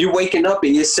 If you're waking up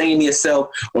and you're saying to yourself,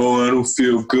 "Oh, I don't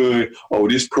feel good. Oh,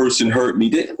 this person hurt me."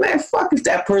 Man, fuck, if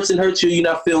that person hurt you, you're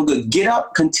not feeling good. Get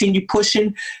up, continue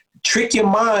pushing, trick your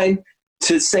mind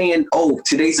to saying, "Oh,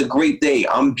 today's a great day.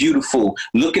 I'm beautiful."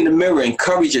 Look in the mirror,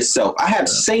 encourage yourself. I have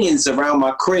sayings around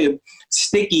my crib,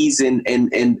 stickies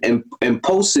and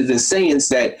posters and sayings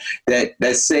that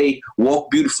say, "Walk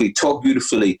beautifully, talk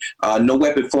beautifully. No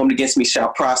weapon formed against me shall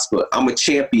prosper. I'm a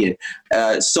champion."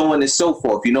 So on and so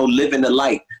forth. Live in the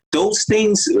light. Those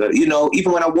things,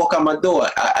 even when I walk out my door,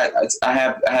 I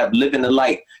have live in the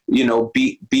light.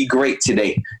 Be great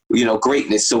today.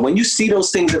 Greatness. So when you see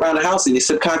those things around the house in your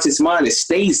subconscious mind, it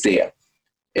stays there.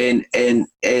 And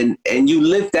you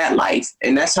live that life.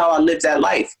 And that's how I live that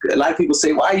life. A lot of people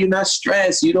say, "Why are you not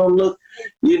stressed? You don't look,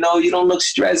 you don't look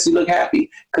stressed. You look happy."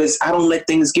 Because I don't let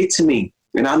things get to me.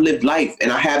 And I live life.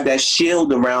 And I have that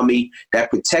shield around me that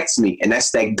protects me. And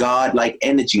that's that God-like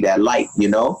energy, that light,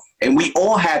 And we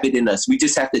all have it in us. We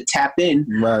just have to tap in.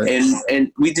 Right.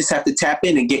 And we just have to tap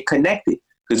in and get connected.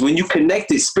 Because when you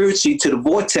connect it spiritually to the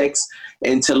vortex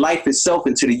and to life itself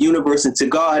and to the universe and to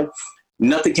God,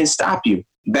 nothing can stop you.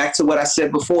 Back to what I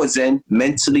said before, Zen,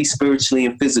 mentally, spiritually,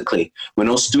 and physically. When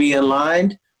those three are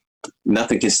aligned,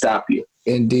 nothing can stop you.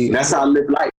 Indeed. And that's how I live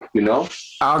life,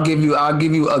 I'll give you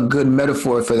a good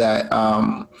metaphor for that.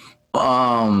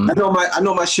 I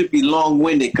know my shit be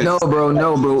long-winded. No,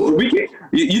 bro. We can,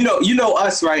 you know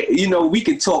us, right? We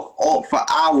can talk all for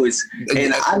hours,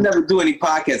 and I never do any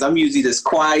podcasts. I'm usually just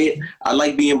quiet. I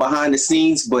like being behind the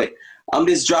scenes, but I'm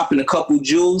just dropping a couple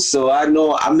jewels, so I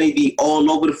know I may be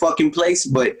all over the fucking place,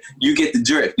 but you get the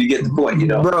drift. You get the point,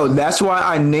 Bro, that's why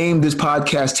I named this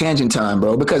podcast Tangent Time,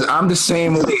 bro, because I'm the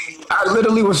same way. I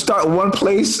literally will start one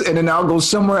place, and then I'll go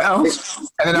somewhere else.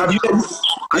 And then do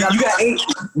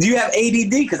you have ADD?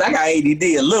 Because I got ADD,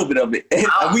 a little bit of it.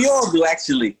 We all do,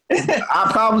 actually. I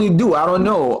probably do. I don't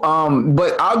know.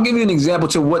 But I'll give you an example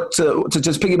to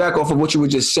just piggyback off of what you were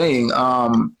just saying.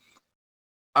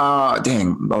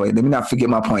 Dang. Oh, wait, let me not forget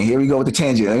my point. Here we go with the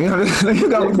tangent. we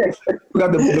got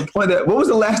the point that. What was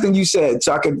the last thing you said,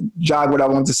 so I could jog what I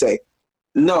wanted to say?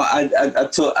 No, I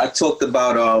talked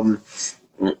about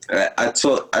I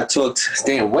talked.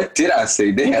 Damn, what did I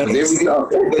say? Damn, there we go.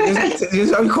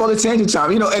 We call it Tangent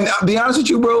Time. And I'll be honest with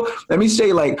you, bro. Let me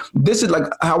say, this is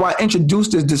how I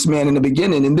introduced this man in the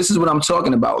beginning, and this is what I'm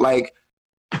talking about.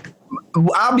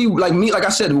 I'll be me, like I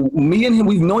said, me and him,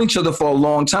 we've known each other for a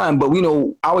long time, but we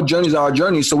know our journeys are our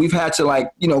journeys. So we've had to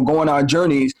go on our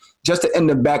journeys just to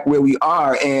end up back where we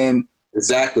are. And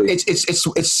exactly,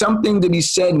 it's something to be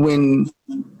said when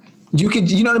you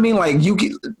could, you know what I mean?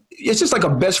 It's just like a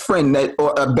best friend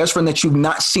that you've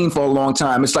not seen for a long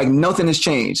time. It's like nothing has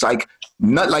changed.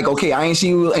 Okay, I ain't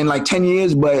seen you in 10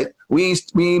 years, but we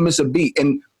ain't miss a beat.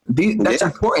 And that's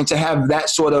important to have that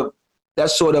sort of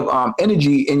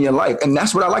energy in your life. And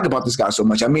that's what I like about this guy so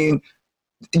much. I mean,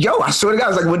 I swear to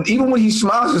God, it's even when he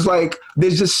smiles, it's like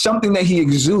there's just something that he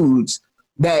exudes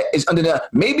that is under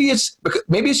that. Maybe it's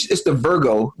the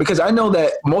Virgo, because I know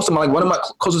that most of one of my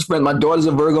closest friends, my daughter's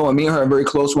a Virgo, and me and her are very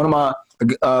close. One of my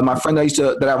friend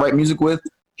that I write music with,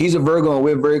 he's a Virgo, and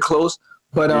we're very close.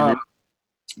 But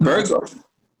Virgo,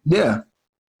 yeah,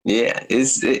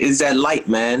 it's that light,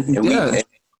 man. And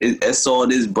that's all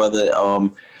it is, brother.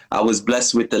 I was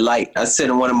blessed with the light. I said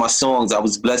in one of my songs, I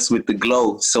was blessed with the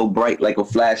glow, so bright like a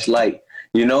flashlight,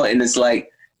 and it's like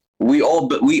we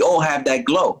all have that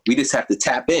glow. We just have to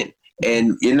tap in,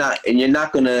 and you're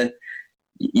not gonna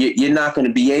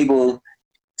be able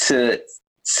to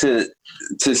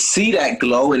see that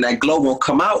glow, and that glow won't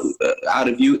come out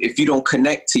of you if you don't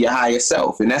connect to your higher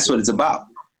self. And that's what it's about,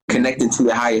 connecting to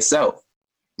your higher self.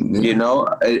 In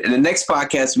the next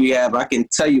podcast we have, I can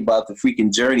tell you about the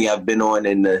freaking journey I've been on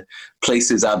and the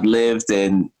places I've lived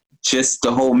and just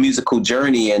the whole musical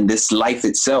journey and this life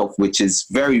itself, which is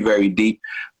very, very deep.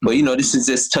 But, this is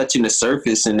just touching the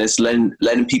surface and just letting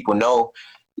people know,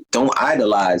 don't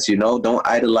idolize, don't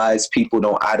idolize people,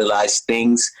 don't idolize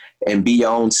things, and be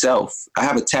your own self. I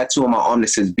have a tattoo on my arm that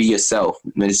says, be yourself.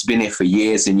 And it's been there for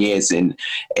years and years. And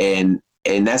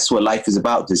that's what life is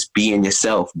about. Just being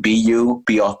yourself, be you,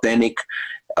 be authentic,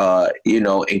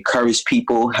 encourage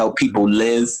people, help people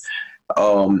live.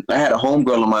 I had a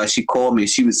homegirl of mine, she called me,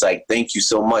 she was like, thank you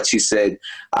so much. She said,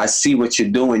 I see what you're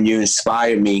doing. You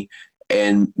inspire me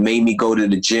and made me go to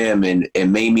the gym and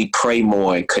made me pray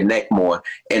more and connect more.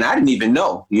 And I didn't even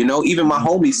know, even my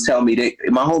homies tell me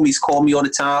my homies call me all the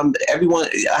time. Everyone,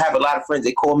 I have a lot of friends,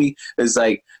 they call me. It's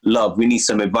like, love, we need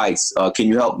some advice. Can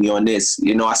you help me on this?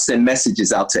 I send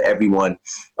messages out to everyone.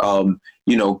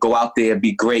 Go out there,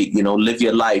 be great, live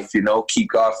your life, keep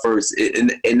God first.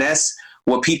 And that's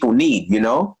what people need,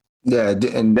 Yeah,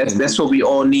 That's what we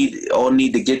all need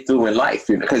to get through in life,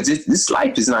 because this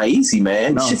life is not easy,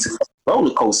 man. No. Shit's a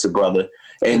roller coaster, brother.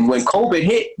 And when COVID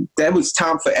hit, that was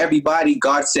time for everybody.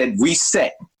 God said,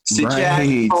 reset. Sit your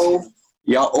ass home.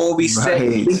 Y'all all reset.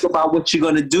 Right. Think about what you're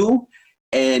gonna do,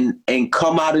 and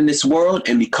come out in this world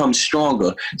and become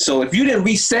stronger. So if you didn't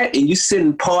reset and you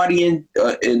sitting partying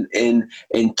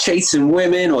and chasing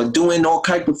women or doing all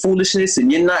type of foolishness,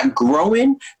 and you're not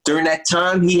growing during that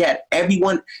time, he had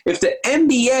everyone. If the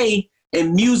NBA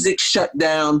and music shut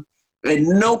down and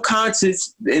no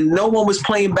concerts and no one was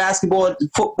playing basketball,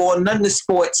 football, none of the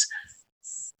sports,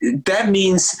 that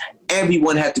means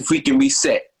everyone had to freaking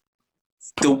reset.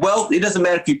 The wealth, it doesn't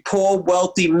matter if you're poor,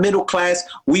 wealthy, middle class,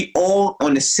 we all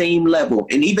on the same level.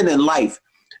 And even in life,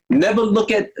 never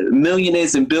look at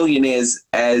millionaires and billionaires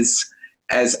as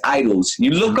idols.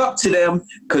 You look up to them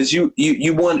because you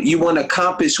want to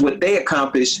accomplish what they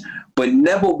accomplished, but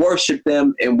never worship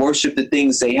them and worship the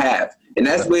things they have. And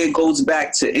that's where it goes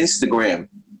back to Instagram.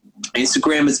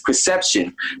 Instagram is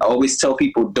perception. I always tell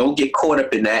people, don't get caught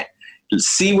up in that.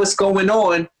 See what's going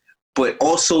on, but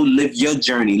also live your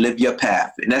journey, live your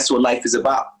path. And that's what life is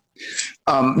about.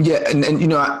 Yeah. And you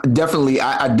know, I definitely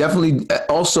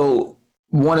also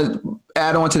want to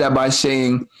add on to that by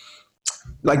saying,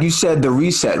 like you said, the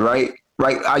reset, right?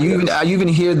 Right. I even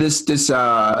hear this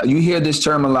you hear this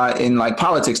term a lot in like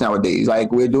politics nowadays.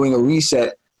 Like, we're doing a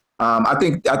reset. I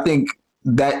think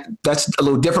that's a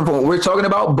little different from what we're talking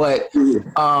about, but, you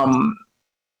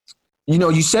know,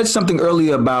 you said something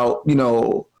earlier about, you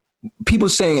know, people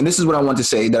saying, and this is what I want to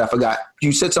say that I forgot.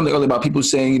 You said something earlier about people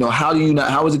saying, you know, how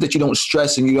is it that you don't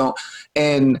stress and you don't,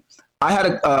 and I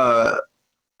had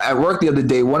at work the other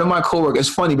day, one of my coworkers,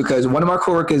 it's funny because one of my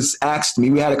coworkers asked me,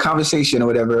 we had a conversation or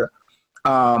whatever.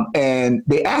 And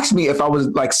they asked me if I was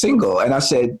like single, and I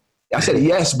said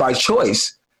yes, by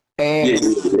choice. And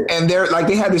they're like,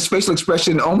 they had this facial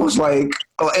expression almost like,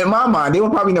 in my mind, they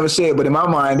would probably never say it, but in my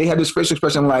mind, they had this facial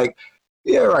expression like,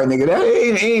 yeah, right, nigga, that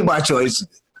ain't by choice.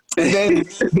 And then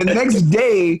the next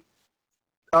day,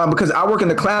 because I work in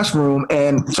the classroom,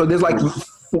 and so there's like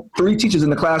 3 teachers in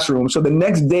the classroom. So the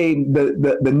next day,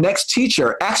 the next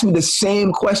teacher asked me the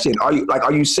same question.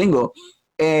 Are you single?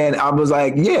 And I was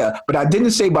like, yeah, but I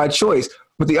didn't say by choice.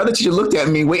 But the other teacher looked at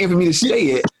me, waiting for me to say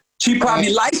it. She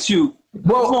probably likes you.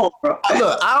 Well, look,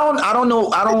 I don't know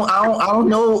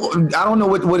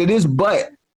what it is,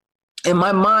 but in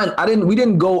my mind, we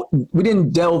didn't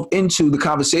delve into the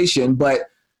conversation, but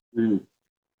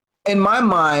in my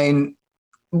mind,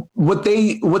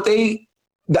 the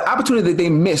opportunity that they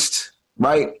missed,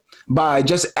 right, by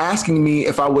just asking me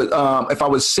if I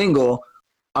was single,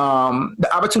 the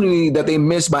opportunity that they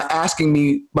missed by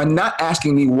not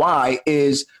asking me why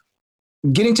is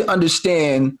getting to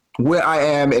understand where I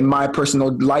am in my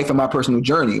personal life and my personal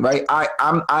journey, right? I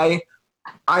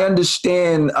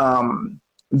understand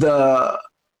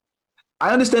I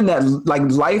understand that like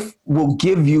life will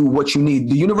give you what you need.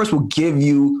 The universe will give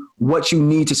you what you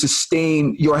need to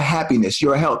sustain your happiness,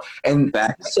 your health. And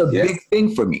that's a big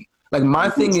thing for me. Like, my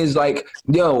thing is like,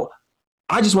 yo,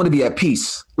 I just want to be at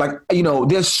peace. Like, you know,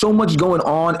 there's so much going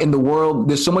on in the world.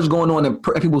 There's so much going on in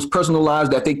people's personal lives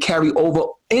that they carry over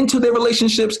into their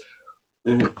relationships.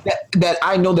 That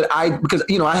I know because,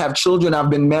 you know, I have children, I've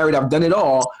been married, I've done it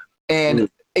all. And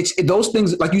it's those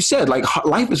things, like you said, like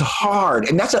life is hard,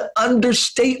 and that's an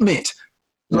understatement.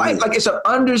 Like it's an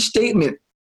understatement.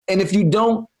 And if you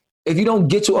don't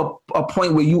get to a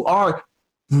point where you are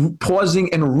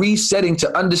pausing and resetting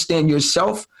to understand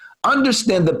yourself,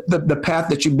 understand the path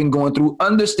that you've been going through,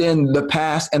 understand the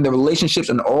past and the relationships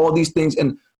and all these things,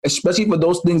 and especially for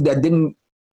those things that didn't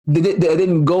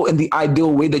go in the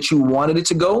ideal way that you wanted it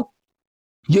to go,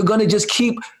 you're going to just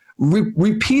keep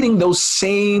repeating those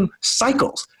same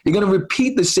cycles. You're going to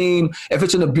repeat the same. If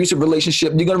it's an abusive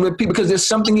relationship, you're going to repeat, because there's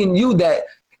something in you that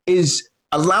is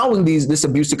allowing this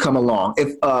abuse to come along.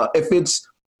 If it's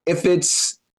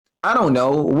I don't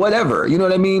know, whatever, you know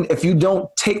what I mean? If you don't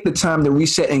take the time to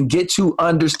reset and get to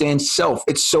understand self,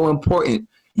 it's so important.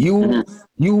 You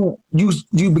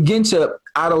begin to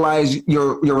idolize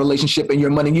your relationship and your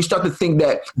money. And you start to think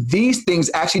that these things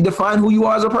actually define who you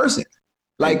are as a person.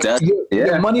 Like,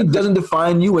 your money doesn't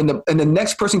define you, and the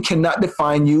next person cannot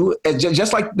define you.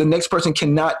 Just like the next person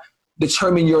cannot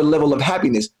determine your level of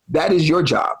happiness. That is your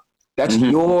job. That's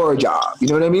your job. You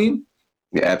know what I mean?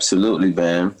 Yeah, absolutely,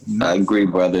 man. I agree,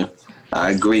 brother.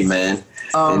 I agree, man.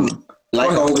 Like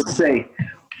I always say,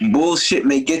 bullshit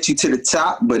may get you to the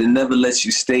top, but it never lets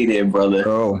you stay there, brother.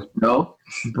 Bro. No?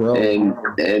 Bro.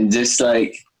 And just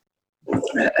like, You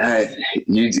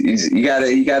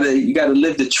gotta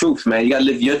live the truth, man. You gotta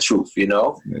live your truth, you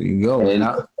know. There you go. And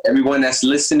everyone that's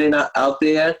listening out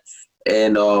there,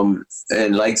 and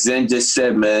like Zen just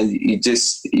said, man,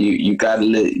 you gotta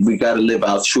live. We gotta live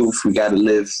our truth. We gotta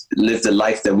live the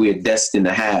life that we are destined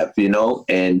to have, you know,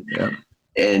 and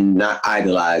not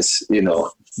idolize, you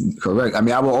know. Correct. I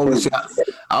mean, I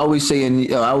always say,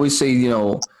 you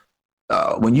know,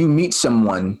 when you meet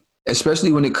someone,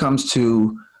 especially when it comes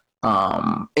to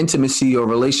intimacy or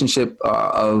relationship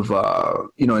of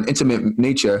you know, an intimate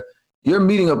nature, you're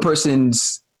meeting a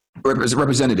person's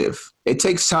representative. It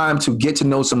takes time to get to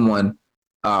know someone.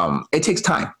 It takes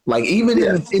time. Like even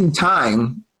in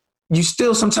time,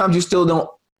 sometimes you still don't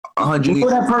 100. You know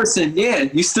that person,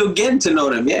 you still getting to know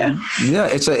them,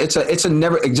 it's a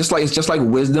never, just like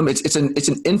wisdom. It's an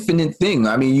infinite thing.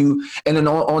 I mean, and then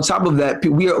on top of that,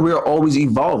 we are always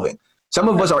evolving. Some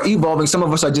of us are evolving, some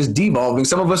of us are just devolving,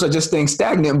 some of us are just staying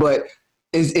stagnant, but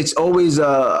it's always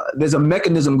there's a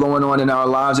mechanism going on in our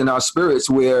lives and our spirits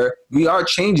where we are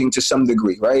changing to some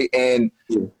degree, right? And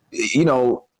you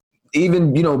know,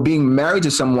 even, you know, being married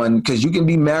to someone, because you can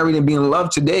be married and be in love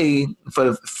today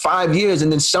for 5 years, and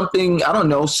then something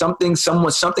happens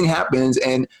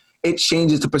and it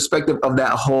changes the perspective of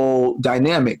that whole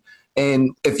dynamic.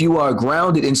 And if you are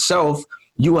grounded in self,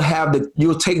 you will have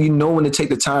when to take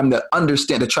the time to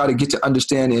understand, to try to get to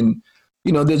understand. And,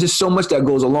 you know, there's just so much that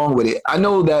goes along with it. I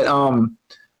know that,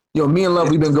 you know, me and Love,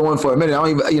 we've been going for a minute.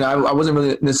 I wasn't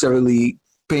really necessarily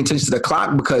paying attention to the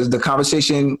clock because the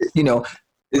conversation, you know,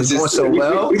 it's going so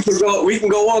well. We can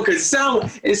go on because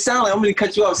it sound like, I'm going to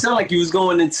cut you off. It sound like you was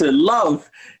going into love,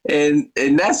 and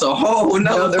that's a whole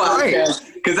nother podcast.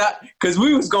 Because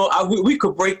we was going, we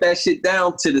could break that shit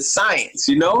down to the science,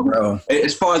 you know,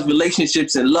 as far as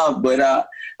relationships and love. But I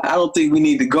don't think we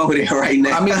need to go there right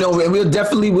now. I mean, no, we'll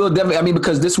definitely. I mean,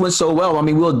 because this went so well. I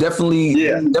mean, we'll definitely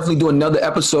do another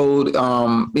episode.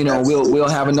 You know, we'll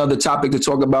have another topic to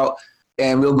talk about,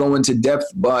 and we'll go into depth.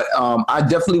 But I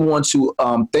definitely want to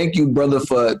thank you, brother,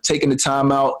 for taking the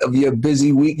time out of your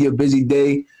busy week, your busy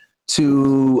day,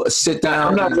 to sit down.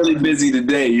 I'm not really busy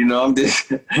today, you know. I'm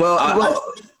just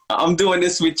I'm doing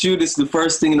this with you. This is the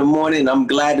first thing in the morning. I'm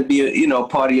glad to be a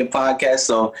part of your podcast.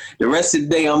 So the rest of the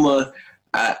day, I'm on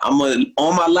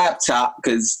my laptop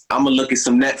because I'm gonna look at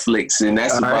some Netflix, and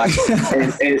that's about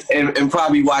it. and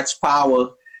probably watch Power,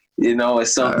 you know, or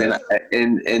something,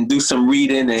 and do some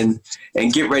reading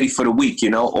and get ready for the week, you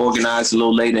know, organize a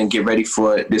little later and get ready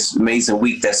for this amazing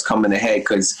week that's coming ahead,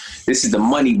 because this is the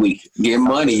money week. Get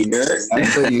money.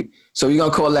 So you're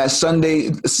going to call that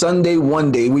Sunday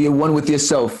one day, where you're one with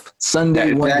yourself.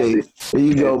 Sunday one day. There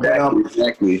you go.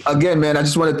 Exactly. Again, man, I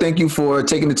just want to thank you for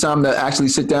taking the time to actually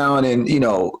sit down and,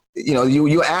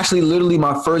 you're actually literally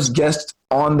my first guest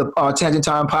on the Tangent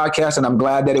Time podcast, and I'm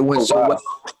glad that it went so well.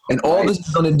 And all this is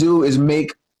going to do is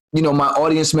make, my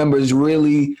audience members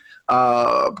really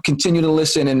continue to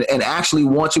listen and actually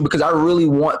want to, because I really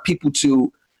want people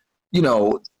to,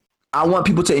 I want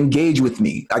people to engage with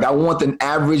me. Like, I want an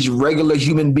average, regular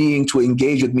human being to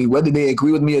engage with me, whether they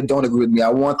agree with me or don't agree with me. I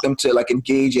want them to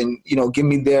engage and, give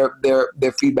me their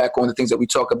feedback on the things that we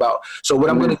talk about. So what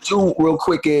I'm going to do real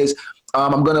quick is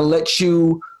I'm going to let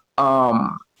you,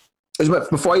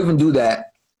 before I even do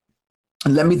that,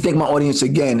 let me thank my audience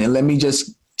again. And let me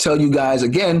just tell you guys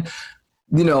again,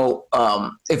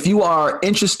 if you are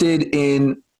interested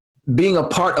in being a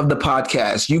part of the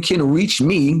podcast, you can reach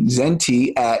me,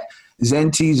 Zent, at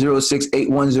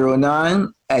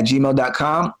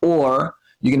zent068109@gmail.com, or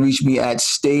you can reach me at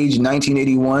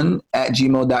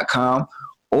stage1981@gmail.com,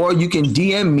 or you can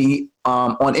DM me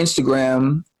on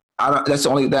Instagram. I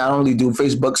don't really do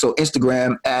Facebook, so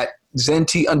Instagram at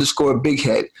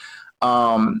Zent_bighead.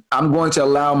 I'm going to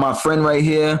allow my friend right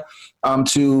here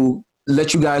to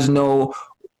let you guys know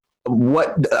I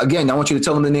want you to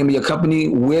tell them the name of your company,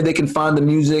 where they can find the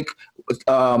music,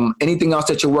 anything else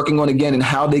that you're working on, again, and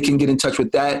how they can get in touch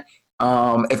with that.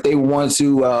 If they want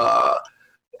to,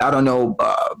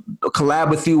 collab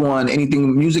with you on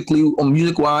anything musically or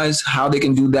music-wise, how they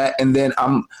can do that. And then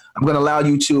I'm going to allow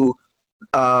you to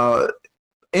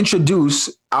introduce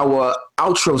our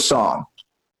outro song.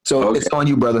 So It's on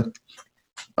you, brother.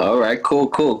 All right,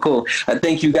 cool. I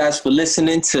thank you guys for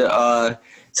listening to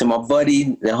my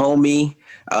buddy, the homie,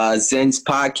 Zen's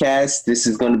podcast. This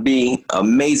is going to be an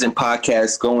amazing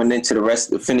podcast going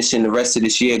into finishing the rest of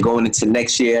this year, going into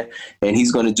next year. And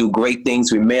he's going to do great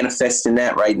things. We're manifesting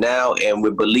that right now, and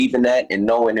we're believing that and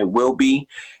knowing it will be.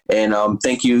 And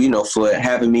thank you, for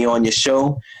having me on your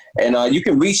show. And you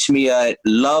can reach me at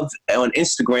Love on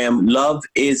Instagram. Love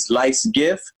is Life's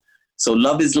Gift. So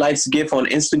Love is Life's Gift on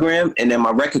Instagram. And then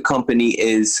my record company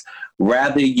is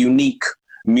Rather Unique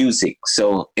Music.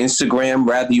 So Instagram,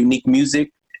 Rather Unique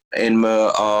Music. And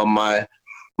my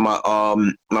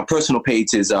personal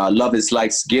page is Love is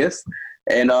Life's Gift.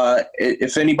 And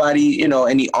if anybody, you know,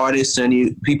 any artists,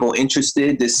 any people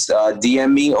interested, just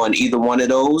DM me on either one of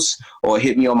those or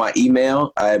hit me on my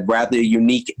email at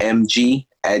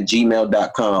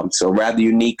ratheruniquemg@gmail.com. So Rather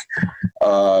Unique,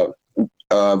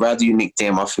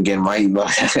 damn, I'm forgetting my email.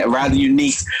 Rather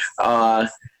Unique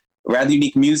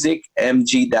Music,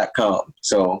 mg.com.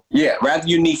 So yeah,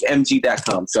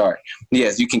 ratheruniquemg.com. Sorry.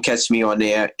 Yes, you can catch me on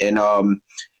there. And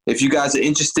if you guys are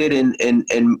interested in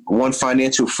want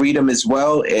financial freedom as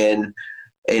well and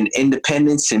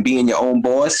independence and being your own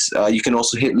boss, you can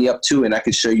also hit me up too, and I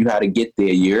can show you how to get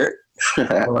there.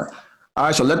 All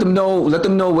right, so let them know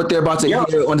what they're about to hear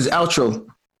on this outro.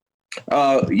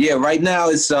 Yeah, right now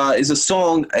it's a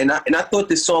song, and I thought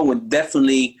this song would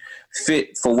definitely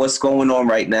fit for what's going on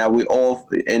right now. We're all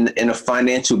in a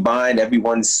financial bind.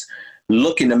 Everyone's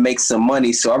looking to make some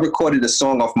money. So I recorded a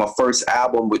song off my first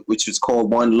album, which was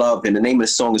called One Love, and the name of the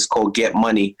song is called Get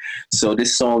Money. So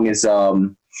this song is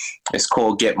it's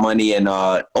called Get Money. And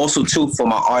also too, for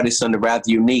my artists on the Rather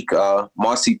Unique,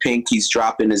 Marcy Pink, he's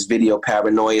dropping his video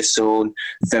Paranoia soon.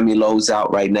 Femi Lowe's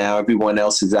out right now. Everyone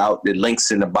else is out. The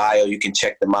link's in the bio. You can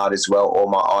check them out as well. All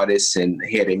my artists, and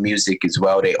hear their music as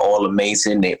well. They all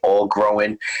amazing. They all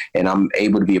growing, and I'm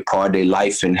able to be a part of their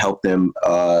life and help them,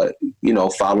 you know,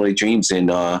 follow their dreams and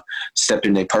step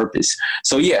in their purpose.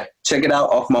 So yeah, check it out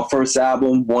off my first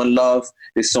album, One Love.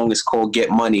 This song is called Get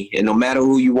Money. And no matter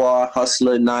who you are,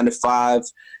 hustler, 9 to 5,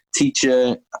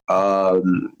 teacher,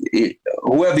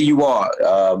 whoever you are,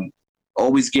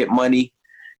 always get money,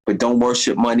 but don't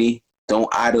worship money.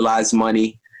 Don't idolize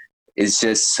money. It's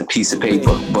just a piece of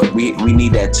paper, but we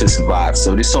need that to survive.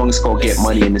 So this song is called Get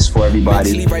Money, and it's for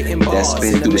everybody that's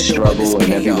been through the struggle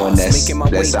and everyone that's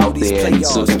out there and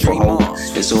is looking for hope.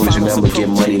 Just always remember, get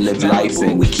money, live life,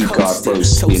 and we keep God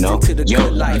first, you know? Yo,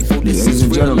 ladies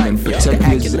and gentlemen, protect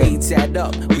accolades add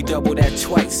up. We double that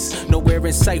twice. Nowhere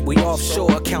in sight, we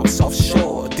offshore, accounts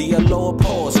offshore. The allure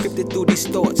pause, scripted through these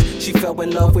thoughts. She fell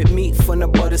in love with me from the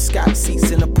butterscotch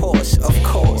seats in a Porsche, of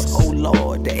course. Oh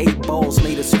Lord, the 8 balls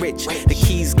made us rich. The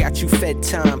keys got you fed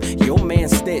time, your man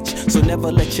stitch. So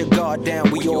never let your guard down,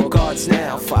 we all guards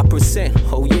now. 5%,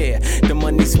 oh yeah, the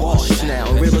money's washed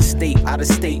now. Real estate, out of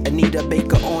state, Anita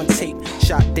Baker on tape.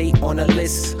 Shot date on a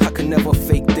list, I could never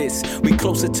fake this. We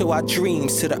closer to our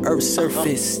dreams, to the earth's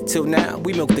surface. Till now,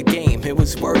 we milked the game, it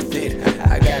was worth it.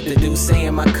 I got the Deuce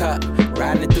in my cup,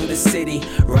 riding through the city.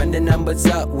 Run the numbers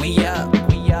up, we up.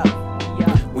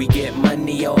 We get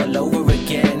money all over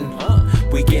again.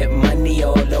 We get money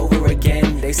all over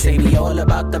again. They say we all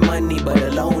about the money, but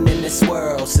alone in this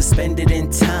world, suspended in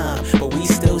time, but we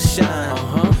still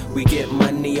shine. We get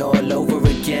money all over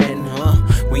again.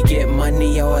 We get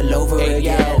money all over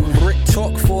again. Brick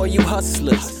talk for you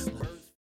hustlers.